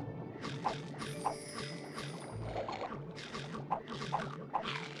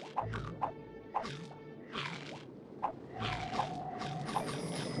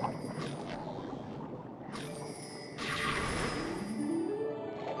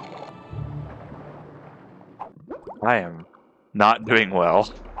 I am not doing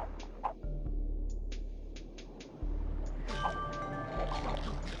well.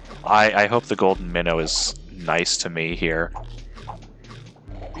 I hope the golden minnow is nice to me here.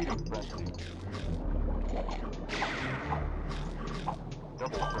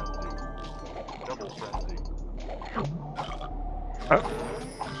 Oh.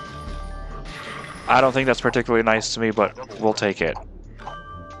 I don't think that's particularly nice to me, but we'll take it.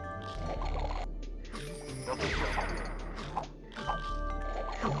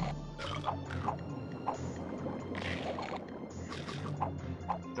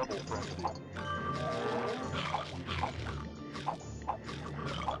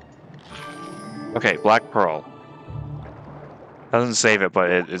 Okay, Black Pearl. Doesn't save it, but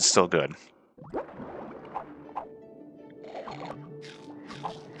it's still good.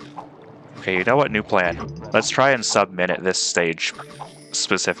 Okay, you know what? New plan. Let's try and sub-minute this stage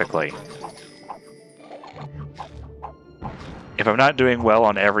specifically. If I'm not doing well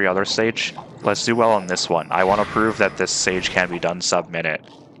on every other stage, let's do well on this one. I want to prove that this stage can be done sub-minute.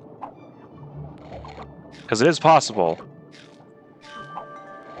 Because it is possible.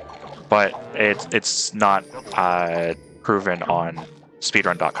 But it's not proven on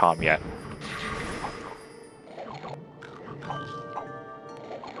speedrun.com yet.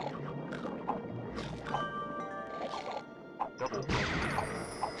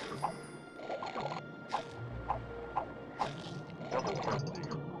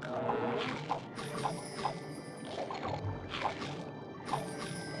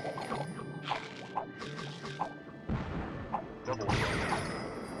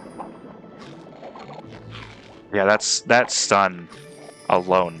 Yeah, that stun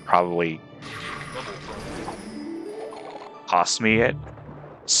alone probably cost me it.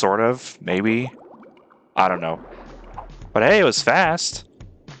 Sort of, maybe. I don't know. But hey, it was fast.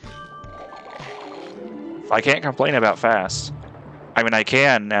 I can't complain about fast. I mean, I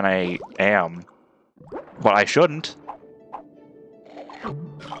can, and I am. But I shouldn't.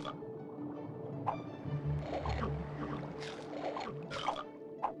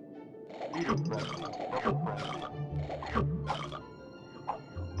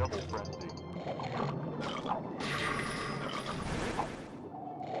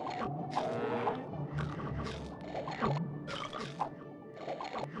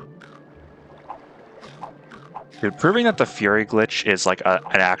 Dude, proving that the Fury glitch is like an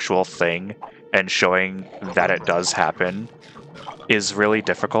actual thing and showing that it does happen is really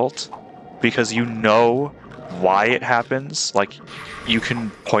difficult because you know why it happens. Like, you can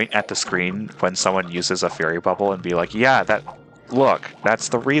point at the screen when someone uses a Fury bubble and be like, yeah, look, that's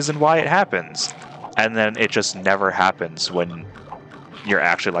the reason why it happens. And then it just never happens when you're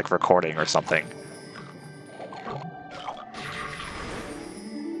actually like recording or something.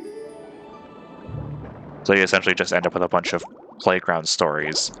 So you essentially just end up with a bunch of playground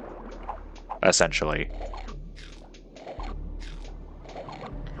stories, essentially.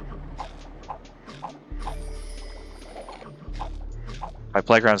 By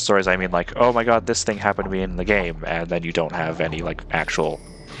playground stories, I mean like, oh my god, this thing happened to me in the game, and then you don't have any like actual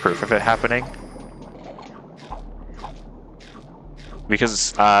proof of it happening.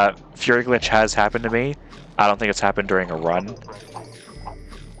 Because Fury Glitch has happened to me. I don't think it's happened during a run,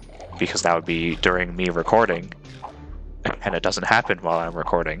 because that would be during me recording, and it doesn't happen while I'm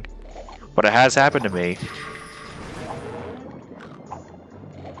recording. But it has happened to me.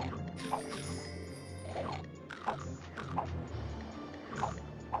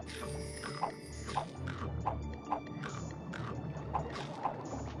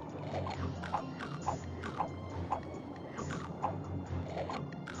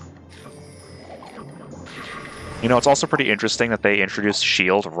 You know, it's also pretty interesting that they introduced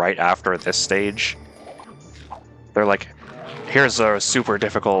Shield right after this stage. They're like, here's a super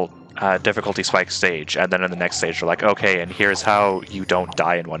difficult difficulty spike stage, and then in the next stage they're like, okay, and here's how you don't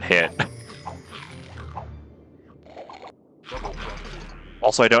die in one hit.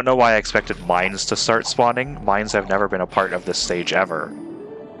 Also, I don't know why I expected mines to start spawning. Mines have never been a part of this stage ever.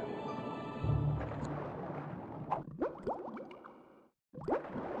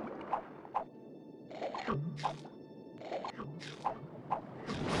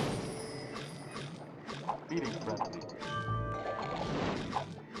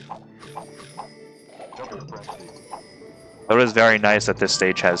 But it is very nice that this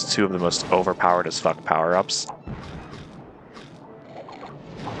stage has two of the most overpowered as fuck power-ups.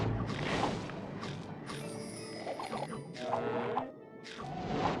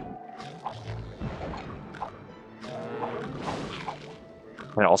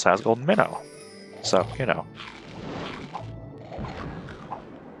 And it also has golden minnow. So, you know.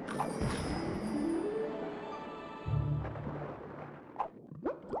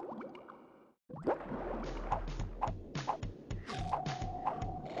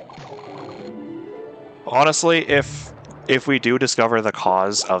 Honestly, if we do discover the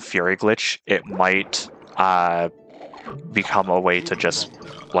cause of Fury Glitch, it might become a way to just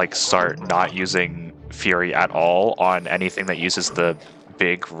like start not using Fury at all on anything that uses the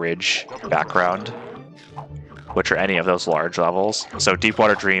big ridge background, which are any of those large levels. So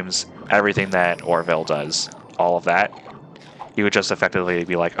Deepwater Dreams, everything that Orville does, all of that, you would just effectively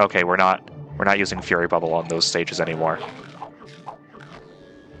be like, okay, we're not using Fury Bubble on those stages anymore.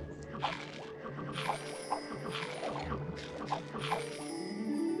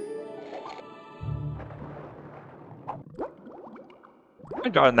 If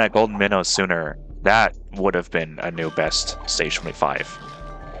I'd gotten that golden minnow sooner, that would have been a new best stage 25.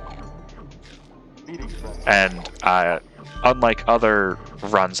 And unlike other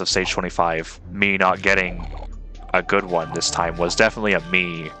runs of stage 25, me not getting a good one this time was definitely a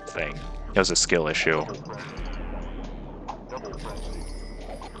me thing. It was a skill issue.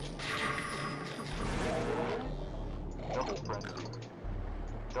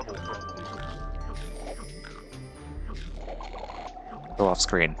 Go off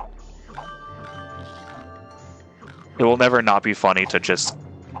screen. It will never not be funny to just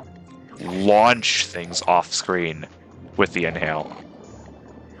launch things off screen with the inhale.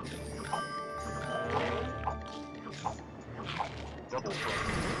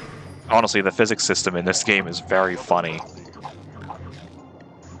 Honestly, the physics system in this game is very funny.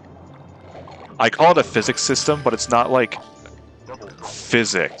 I call it a physics system, but it's not like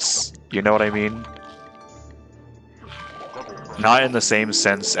physics. You know what I mean? Not in the same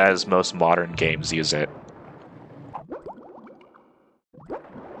sense as most modern games use it.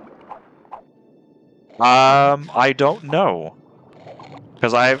 I don't know.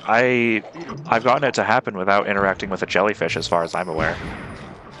 Because I've gotten it to happen without interacting with a jellyfish as far as I'm aware.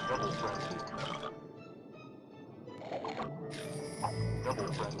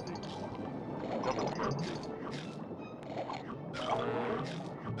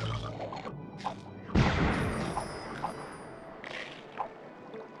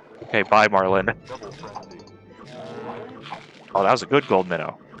 Okay, bye, Marlin. Oh, that was a good gold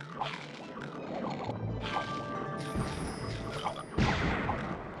minnow.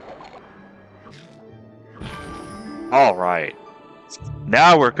 Alright.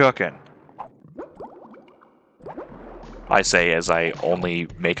 Now we're cooking. I say as I only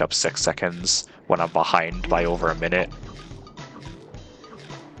make up 6 seconds when I'm behind by over a minute.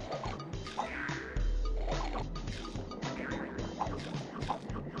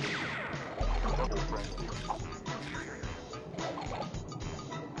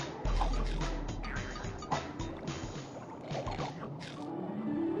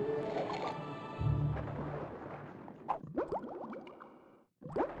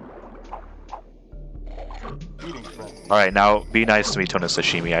 Alright, now be nice to me, Tona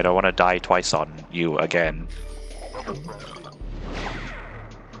Sashimi. I don't want to die twice on you again.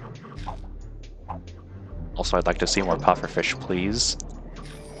 Also, I'd like to see more pufferfish, please.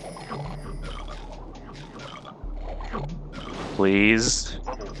 Please?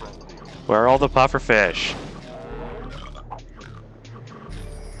 Where are all the pufferfish?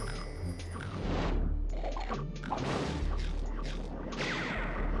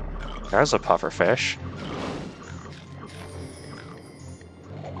 There's a pufferfish.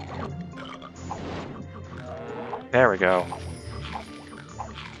 There we go.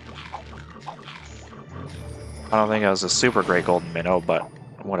 I don't think it was a super great golden minnow, but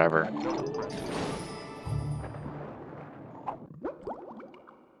whatever.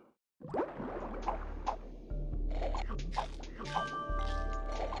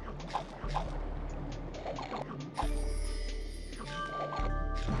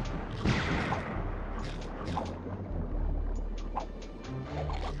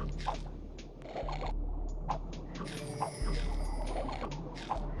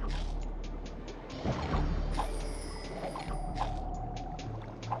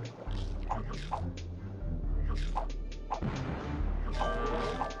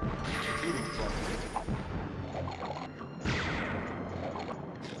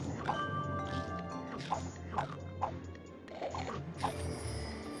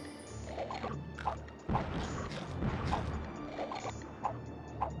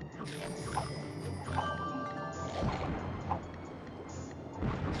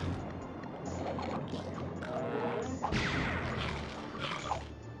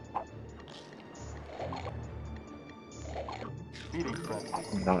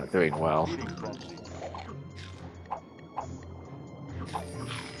 I'm not doing well.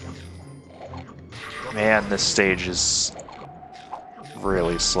 Man, this stage is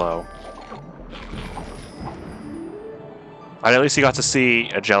really slow. But at least you got to see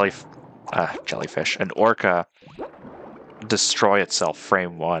a jellyfish, an orca, destroy itself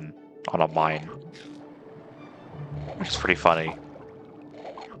frame 1 on a mine. Which is pretty funny,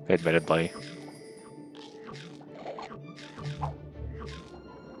 admittedly.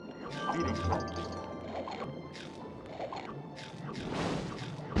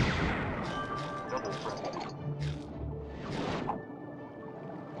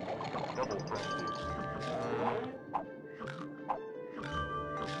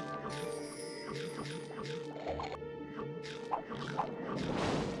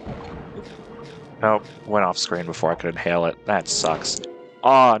 Nope, went off screen before I could inhale it. That sucks.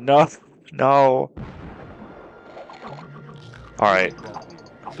 Oh, no. No. Alright.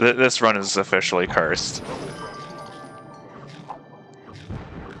 This run is officially cursed.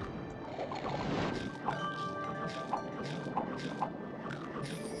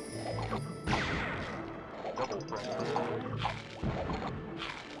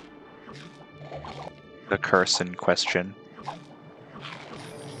 The curse in question.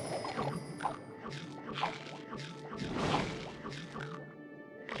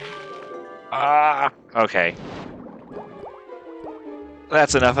 Ah, okay.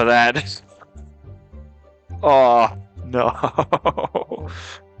 That's enough of that. Oh, no.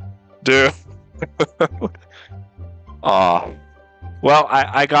 Dude. Oh. Well,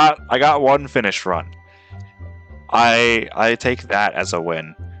 I got one finished run. I take that as a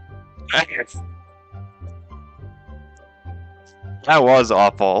win. That was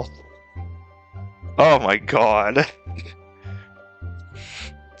awful. Oh my god.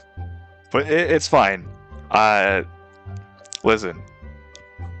 But it's fine. Listen.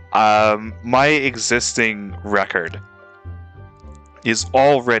 My existing record is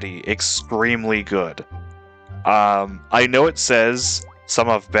already extremely good. I know it says sum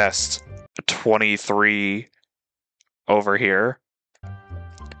of best 23 over here,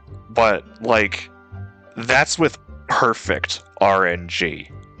 but, like, that's with perfect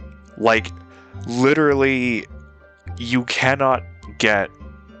RNG. Like, literally, you cannot get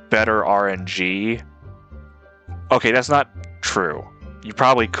better RNG. Okay, that's not true. You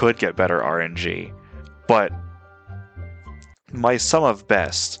probably could get better RNG, but my sum of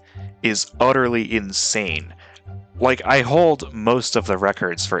best is utterly insane. Like, I hold most of the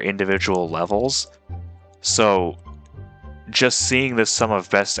records for individual levels, so just seeing this sum of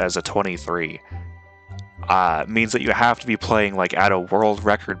best as a 23 means that you have to be playing, like, at a world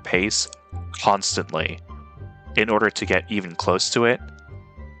record pace constantly in order to get even close to it.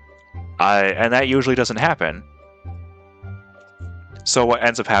 And that usually doesn't happen. So what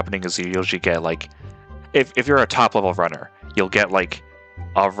ends up happening is you usually get, like, if you're a top level runner, you'll get, like,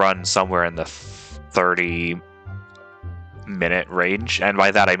 a run somewhere in the 30-minute range, and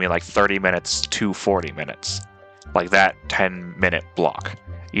by that I mean like 30 minutes to 40 minutes. like that 10-minute block.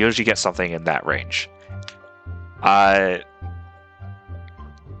 You usually get something in that range.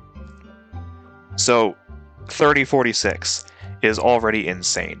 So 3046 is already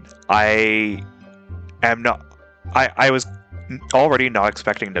insane. I am not. I was already not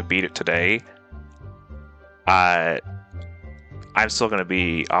expecting to beat it today. I'm still going to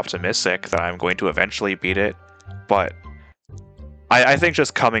be optimistic that I'm going to eventually beat it, but I think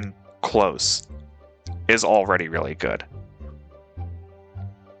just coming close is already really good.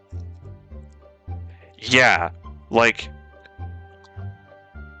 Yeah, like,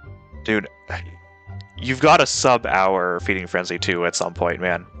 dude, you've got a sub-hour Feeding Frenzy 2 at some point,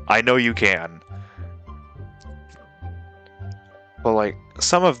 man. I know you can. But, like,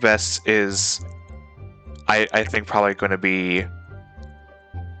 Sum of Best is, I think, probably going to be...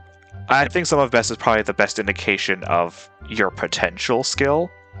 I think Sum of Best is probably the best indication of your potential skill.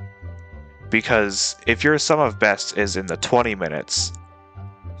 Because if your Sum of Best is in the 20 minutes,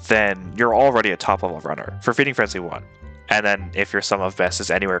 then you're already a top-level runner for Feeding Frenzy 1. And then if your Sum of Best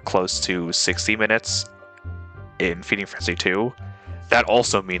is anywhere close to 60 minutes in Feeding Frenzy 2, that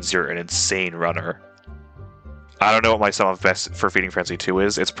also means you're an insane runner. I don't know what my Sum of Best for Feeding Frenzy 2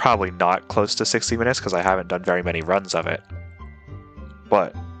 is. It's probably not close to 60 minutes because I haven't done very many runs of it.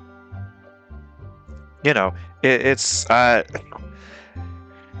 But, you know, it's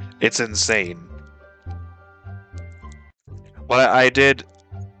insane. Well, I did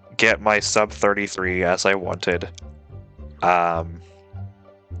get my sub 33 as I wanted. I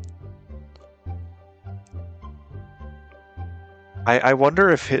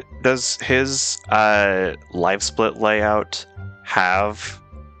wonder if does his live split layout have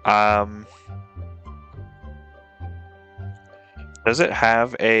does it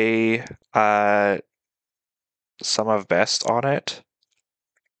have a Sum of Best on it?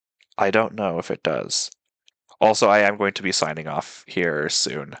 I don't know if it does. Also, I am going to be signing off here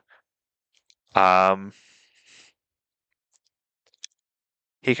soon.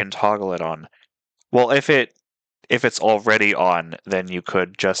 He can toggle it on. Well, if it's already on, then you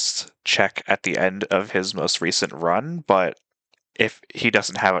could just check at the end of his most recent run, but if he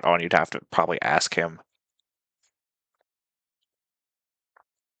doesn't have it on, you'd have to probably ask him.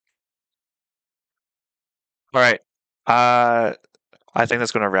 All right. I think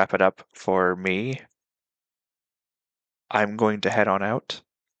that's going to wrap it up for me. I'm going to head on out.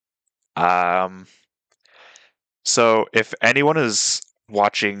 So if anyone is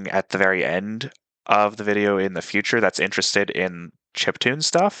watching at the very end of the video in the future that's interested in chiptune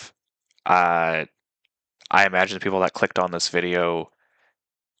stuff, I imagine the people that clicked on this video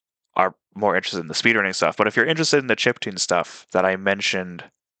are more interested in the speedrunning stuff. But if you're interested in the chiptune stuff that I mentioned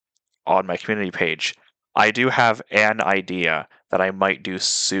on my community page, I do have an idea that I might do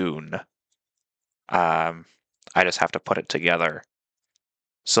soon. I just have to put it together.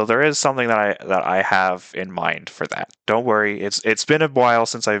 So there is something that I have in mind for that. Don't worry, it's been a while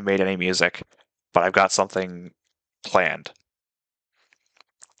since I've made any music, but I've got something planned.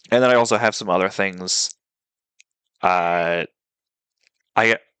 And then I also have some other things. I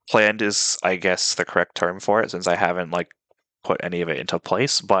planned is, I guess, the correct term for it, since I haven't like put any of it into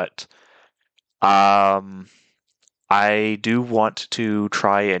place. But I do want to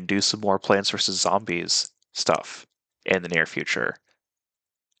try and do some more Plants vs Zombies stuff in the near future,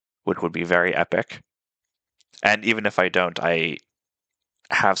 which would be very epic. And even if I don't, I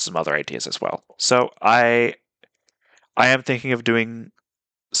have some other ideas as well. So I am thinking of doing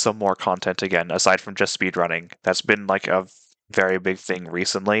some more content again, aside from just speedrunning. That's been like a very big thing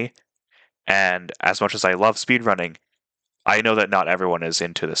recently. And as much as I love speedrunning, I know that not everyone is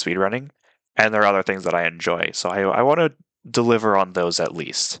into the speedrunning, and there are other things that I enjoy. So I want to deliver on those at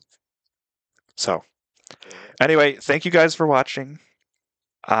least. So anyway, thank you guys for watching.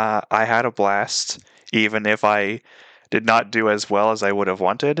 I had a blast, even if I did not do as well as I would have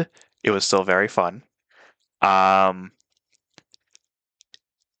wanted. It was still very fun. I'm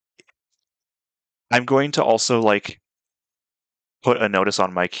going to also like put a notice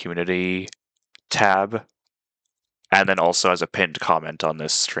on my community tab, and then also as a pinned comment on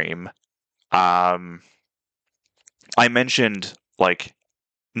this stream. I mentioned like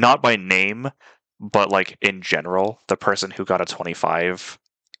not by name, but like in general, the person who got a 25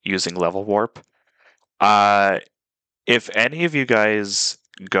 using level warp. If any of you guys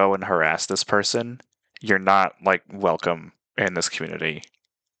go and harass this person, you're not like welcome in this community,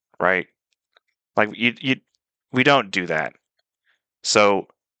 right? Like we don't do that. So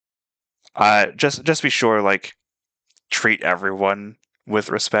just be sure, like, treat everyone with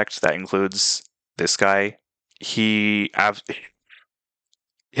respect. That includes this guy. His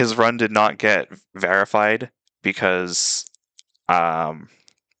run did not get verified, because um,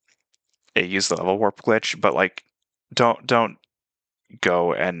 it used the level warp glitch. But like, don't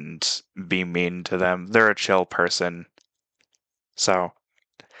go and be mean to them. They're a chill person. So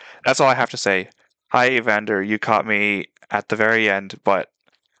that's all I have to say. Hi, Evander. You caught me at the very end, but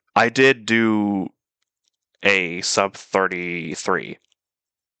I did do a sub 33,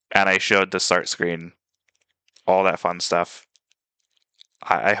 and I showed the start screen, all that fun stuff.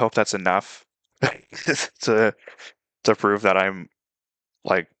 I hope that's enough to to prove that I'm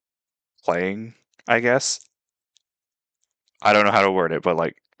like playing, I guess. I don't know how to word it, but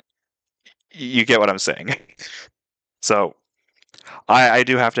like you get what I'm saying. So I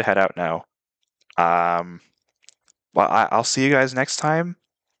do have to head out now. Um, well, I'll see you guys next time.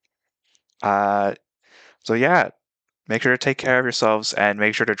 Uh, so yeah, make sure to take care of yourselves and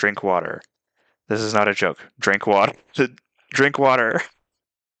make sure to drink water. This is not a joke. Drink water. Drink water.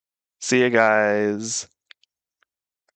 See you guys.